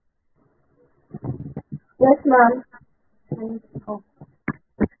 Yes, ma'am. Oh.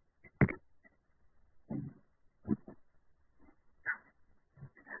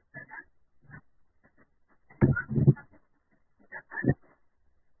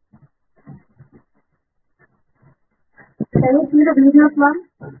 Can you see the videos, ma'am?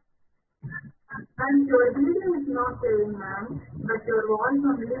 And your video is not showing, ma'am, but your voice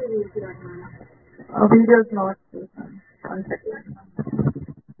only is here, ma'am. Video is not showing, ma'am. One second.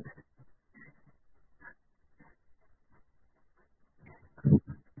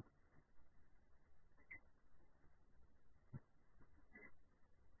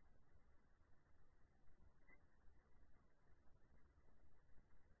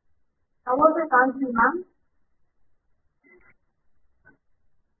 How was the country, ma'am?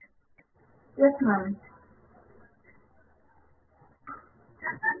 Yes, ma'am.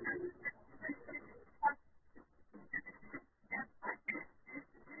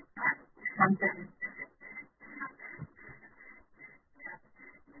 One second.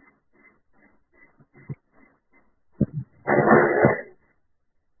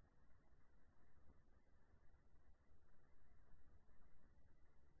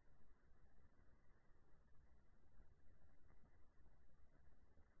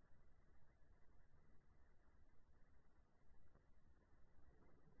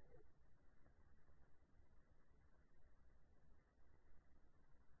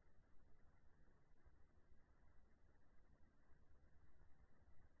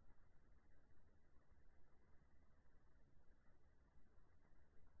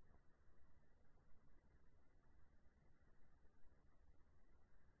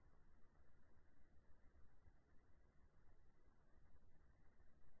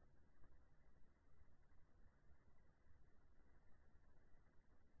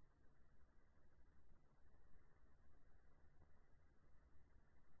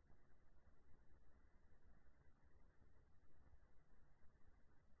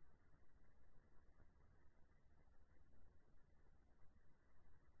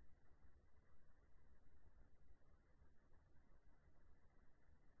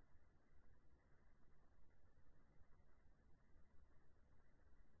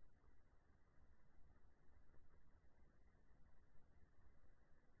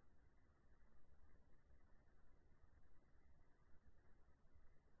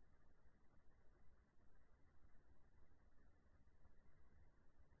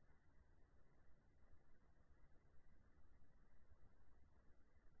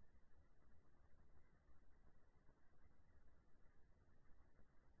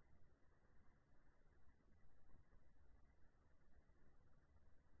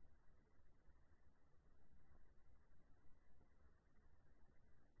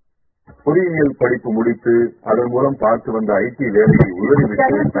 பொறியியல் படிப்பு முடித்து அதன் மூலம் பார்த்து வந்த ID வேலையை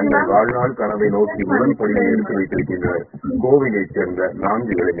உதறிவிட்டு தங்கள் வாழ்நாள் கனவை நோக்கி முதல் படியை எடுத்து வைத்திருக்கின்றனர் கோவையைச் சேர்ந்த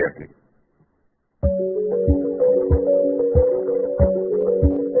 4 இளைஞர்கள்.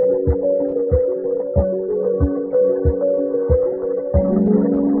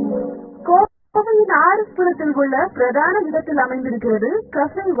 கோவையின் ஆறுபுறத்தில் உள்ள பிரதான இடத்தில் அமைந்திருக்கிறது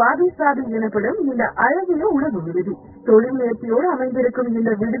கசை வாதிசாதி எனப்படும் இந்த அழகிய உணவு விடுதி. தொழில் முயற்சியோடு அமைந்திருக்கும்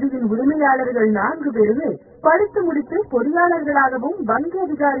இந்த விடுதியின் உரிமையாளர்கள் 4 பேருமே படித்து முடித்து பொறியாளர்களாகவும் வங்கி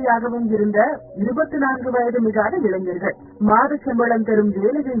அதிகாரியாகவும் இருந்த 24 வயது மிகாத இளைஞர்கள். மாத சம்பளம் தரும்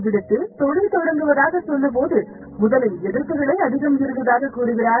வேலையை விடுத்து தொழில் தொடங்குவதாக சொன்னபோது முதலில் எதிர்ப்புகளே அதிகம் இருந்ததாக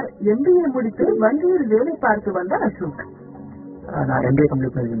கூறுகிறார் MBA முடித்து வங்கியில் வேலை பார்த்து வந்த அசோக். நான் MBA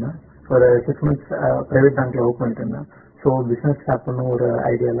கம்ப்ளீட் பண்ணிருந்தேன். ஒரு 6 months ப்ரைவேட் பேங்க்கில் ஒர்க் பண்ணிட்டு இருந்தேன். ஸோ பிஸ்னஸ் ஸ்டார்ட் பண்ண ஒரு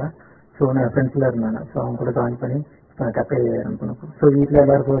ஐடியாவில் ஸோ நான் ஃப்ரெண்ட்ஸில் இருந்தாங்க. ஸோ அவங்க கூட ஜாயின் பண்ணி கப்பை ரன் பண்ணப்போம். ஸோ வீட்டில்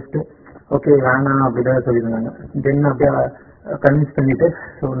எல்லோரும் ஃபர்ஸ்ட்டு ஓகே வேணாம் அப்படிதான் சொல்லியிருந்தாங்க. தென் அப்படியே கன்வின்ஸ் பண்ணிவிட்டு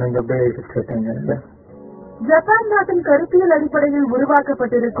ஸோ நீங்கள் அப்படியே கேட்டாங்க. ஜப்பான் நாட்டின் கருத்தியல் அடிப்படையில்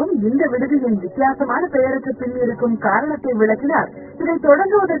உருவாக்கப்பட்டிருக்கும் இந்த விடுதியின் வித்தியாசமான பெயருக்கு பின் இருக்கும் காரணத்தை விளக்கினார் இதை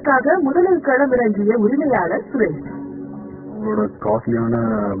தொடங்குவதற்காக முதலில் களமிறங்கிய உரிமையாளர் சுரேஷ். அவங்களோட காஸ்ட்லியான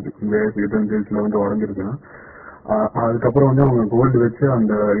யூட்டன்சில்ஸ்ல வந்து உடஞ்சிருக்குன்னா அதுக்கப்புறம் வந்து அவங்க கோல்டு வச்சு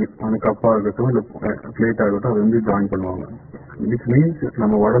அந்த கப்பா இருக்கட்டும் இந்த பிளேட் ஆகட்டும் அது வந்து ஜாயின் பண்ணுவாங்க. விச் மீன்ஸ்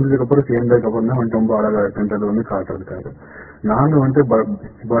நம்ம உடஞ்சதுக்கு அப்புறம் சேர்ந்ததுக்கு அப்புறம் தான் வந்து ரொம்ப அழகா இருக்குன்றது வந்து காட்டுறதுக்காக. நாங்க வந்து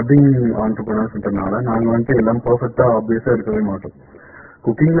பட்டிங் ஆண்டர்பிரினர்ஸ்ன்றனால நாங்க வந்து எல்லாம் பர்ஃபெக்டா ஆப்வியஸா இருக்கவே மாட்டோம்.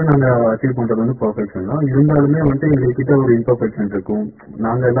 குக்கிங்ல நாங்க அச்சீவ் பண்றது வந்து பர்ஃபெக்ஷன் தான், இருந்தாலுமே வந்து எங்ககிட்ட ஒரு இம்பர்ஃபெக்ஷன் இருக்கும்.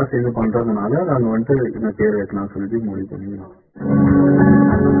 நாங்க எல்லாம் சேர்ந்து பண்றதுனால நாங்க வந்து இந்த பேர் வைக்கலாம் சொல்லி முடிவு பண்ணிடலாம்.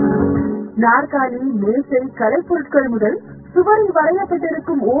 நாற்காலி, மேசை, கலைப்பொருட்கள் முதல் சுவரில்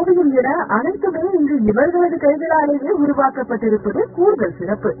வரையப்பட்டிருக்கும் ஓவியம் என அனைத்துமே இன்று இவர்களது கைகளாலேயே உருவாக்கப்பட்டிருப்பது கூடுதல்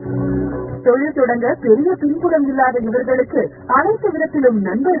சிறப்பு. தொழில் தொடங்க பெரிய பின்புலம் இல்லாத இவர்களுக்கு அனைத்து விதத்திலும்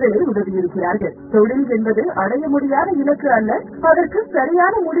நண்பர்களே உதவியிருக்கிறார்கள். தொழில் என்பது அடைய முடியாத இலக்கு அல்ல, அதற்கு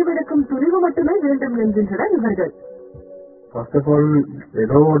சரியான முடிவெடுக்கும் துணிவு மட்டுமே வேண்டும் என்கின்றனர் இவர்கள். ஃபர்ஸ்ட் ஆஃப் ஆல்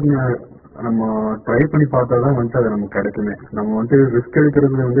ஏதோ ஒன்று நம்ம ட்ரை பண்ணி பார்த்தாதான் வந்து அது நமக்கு கிடைக்குமே. நம்ம வந்து ரிஸ்க்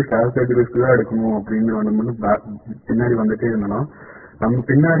எடுக்கிறது வந்து கால்குலேட் ரிஸ்க் தான் எடுக்கணும் அப்படின்னு நம்ம பின்னாடி வந்துட்டே இருந்தோம்னா நம்ம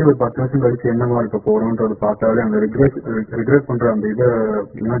பின்னாடி ஒரு 10 வருஷம் கழிச்சு என்னவா இருக்க போறோம்ன்றது பார்த்தாலே அந்த ரிக்ரெட் பண்ற அந்த இதை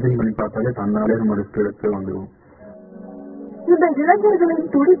இமேஜின் பண்ணி பார்த்தாலே தன்னாலே நம்ம ரிஸ்க் எடுத்து வந்துடும். இந்த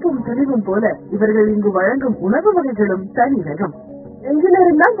இளைஞர்களின் துடிப்பும் துணிவும் போல இவர்கள் இங்கு வழங்கும் உணவு வகைகளும் தனி ரகம்.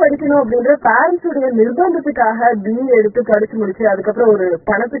 இன்ஜினியரிங் தான் படிக்கணும் அப்படின்ற பேரண்ட்ஸுடைய நிர்பந்தத்துக்காக பிஏ எடுத்து படிச்சு முடிச்சு அதுக்கப்புறம் ஒரு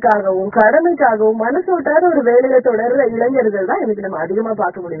பணத்துக்காகவும் கடமைக்காகவும் மனசோட்டாத ஒரு வேலையை தொடர்ற இளைஞர்கள் தான் இன்னைக்கு நம்ம அதிகமா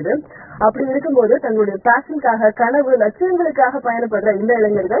பார்க்க முடியுது. அப்படி இருக்கும்போது தங்களுடைய பேஷனுக்காக கனவு லட்சியங்களுக்காக பயணப்படுற இந்த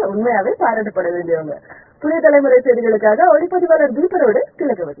இளைஞர்கள் உண்மையாவே பாராட்டப்பட வேண்டியவங்க. புதிய தலைமுறை செய்திகளுக்காக ஒளிப்பதிவாளர் தீபரோடு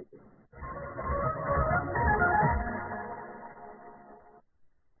Thilagavathi.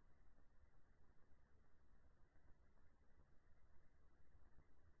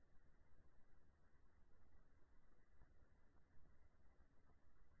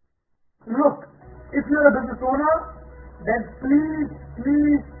 Look, if you're a business owner, then please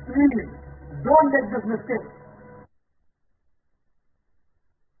don't make this mistake.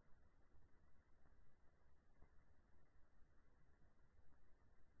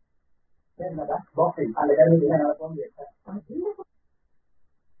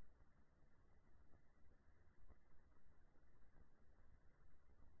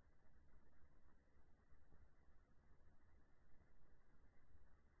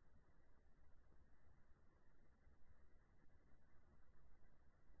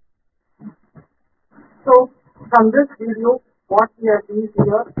 So from this video, what we are seeing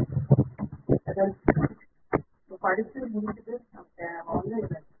here, so participate முடிச்சுட்டு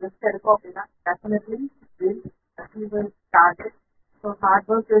this definitely will achieve a target. So hard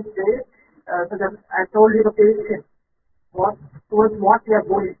work is there. So that I told you the patient towards what we are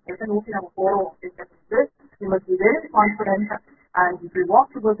going. You must be very confident, and if you walk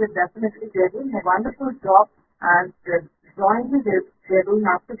towards it, definitely they are doing a wonderful job, and jointly they are doing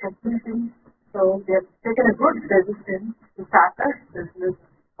after completing. So they have taken a good decision to start a business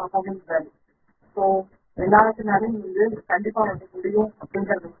performing well. So எல்லாருக்குனாலும் வந்து கண்டிப்பா வந்து முடியும்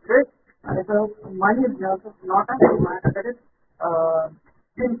அப்படிங்கிறது வந்து அதுக்கு மணி is not a matter. That is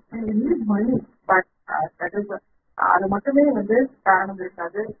they need money, but that is அது மட்டுமே வந்து காரணம்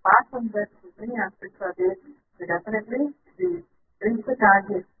இருக்காது. Apart from that, many aspects are there. So definitely the reach the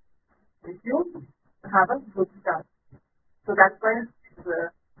target if you have a good start. So that's why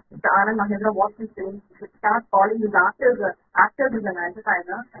Anand Mahindra, what he's saying, you should start calling these actors as an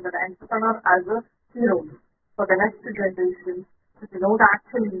entertainer and an entrepreneur as a hero for the next generation, to know the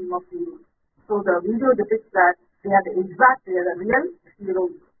actual meaning of hero. So the video depicts that they are the real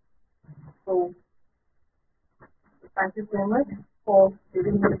heroes. So thank you so much for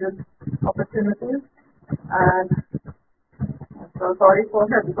giving me this opportunity, and I'm so sorry for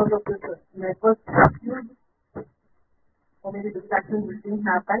that because of this network issue. Or maybe distractions between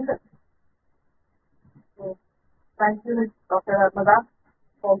happened. So, thank you, Dr. Armada,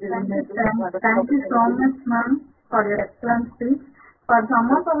 for giving me this. Thank you so much, ma'am, for your excellent speech. For some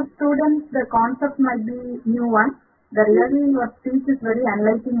of our students, the concept might be new one. The really your speech is very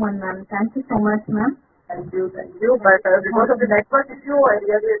enlightening one, ma'am. Thank you so much, ma'am. Thank you. But because of the network issue, I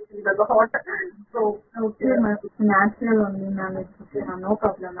really feel a lot. So, okay, ma'am. It's natural only, ma'am. It's okay, ma'am. No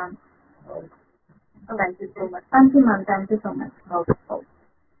problem, ma'am. Thank you so much. Thank you, ma'am. Thank you so much. Okay.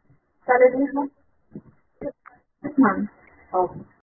 Shall I leave now? Yes, ma'am. Okay.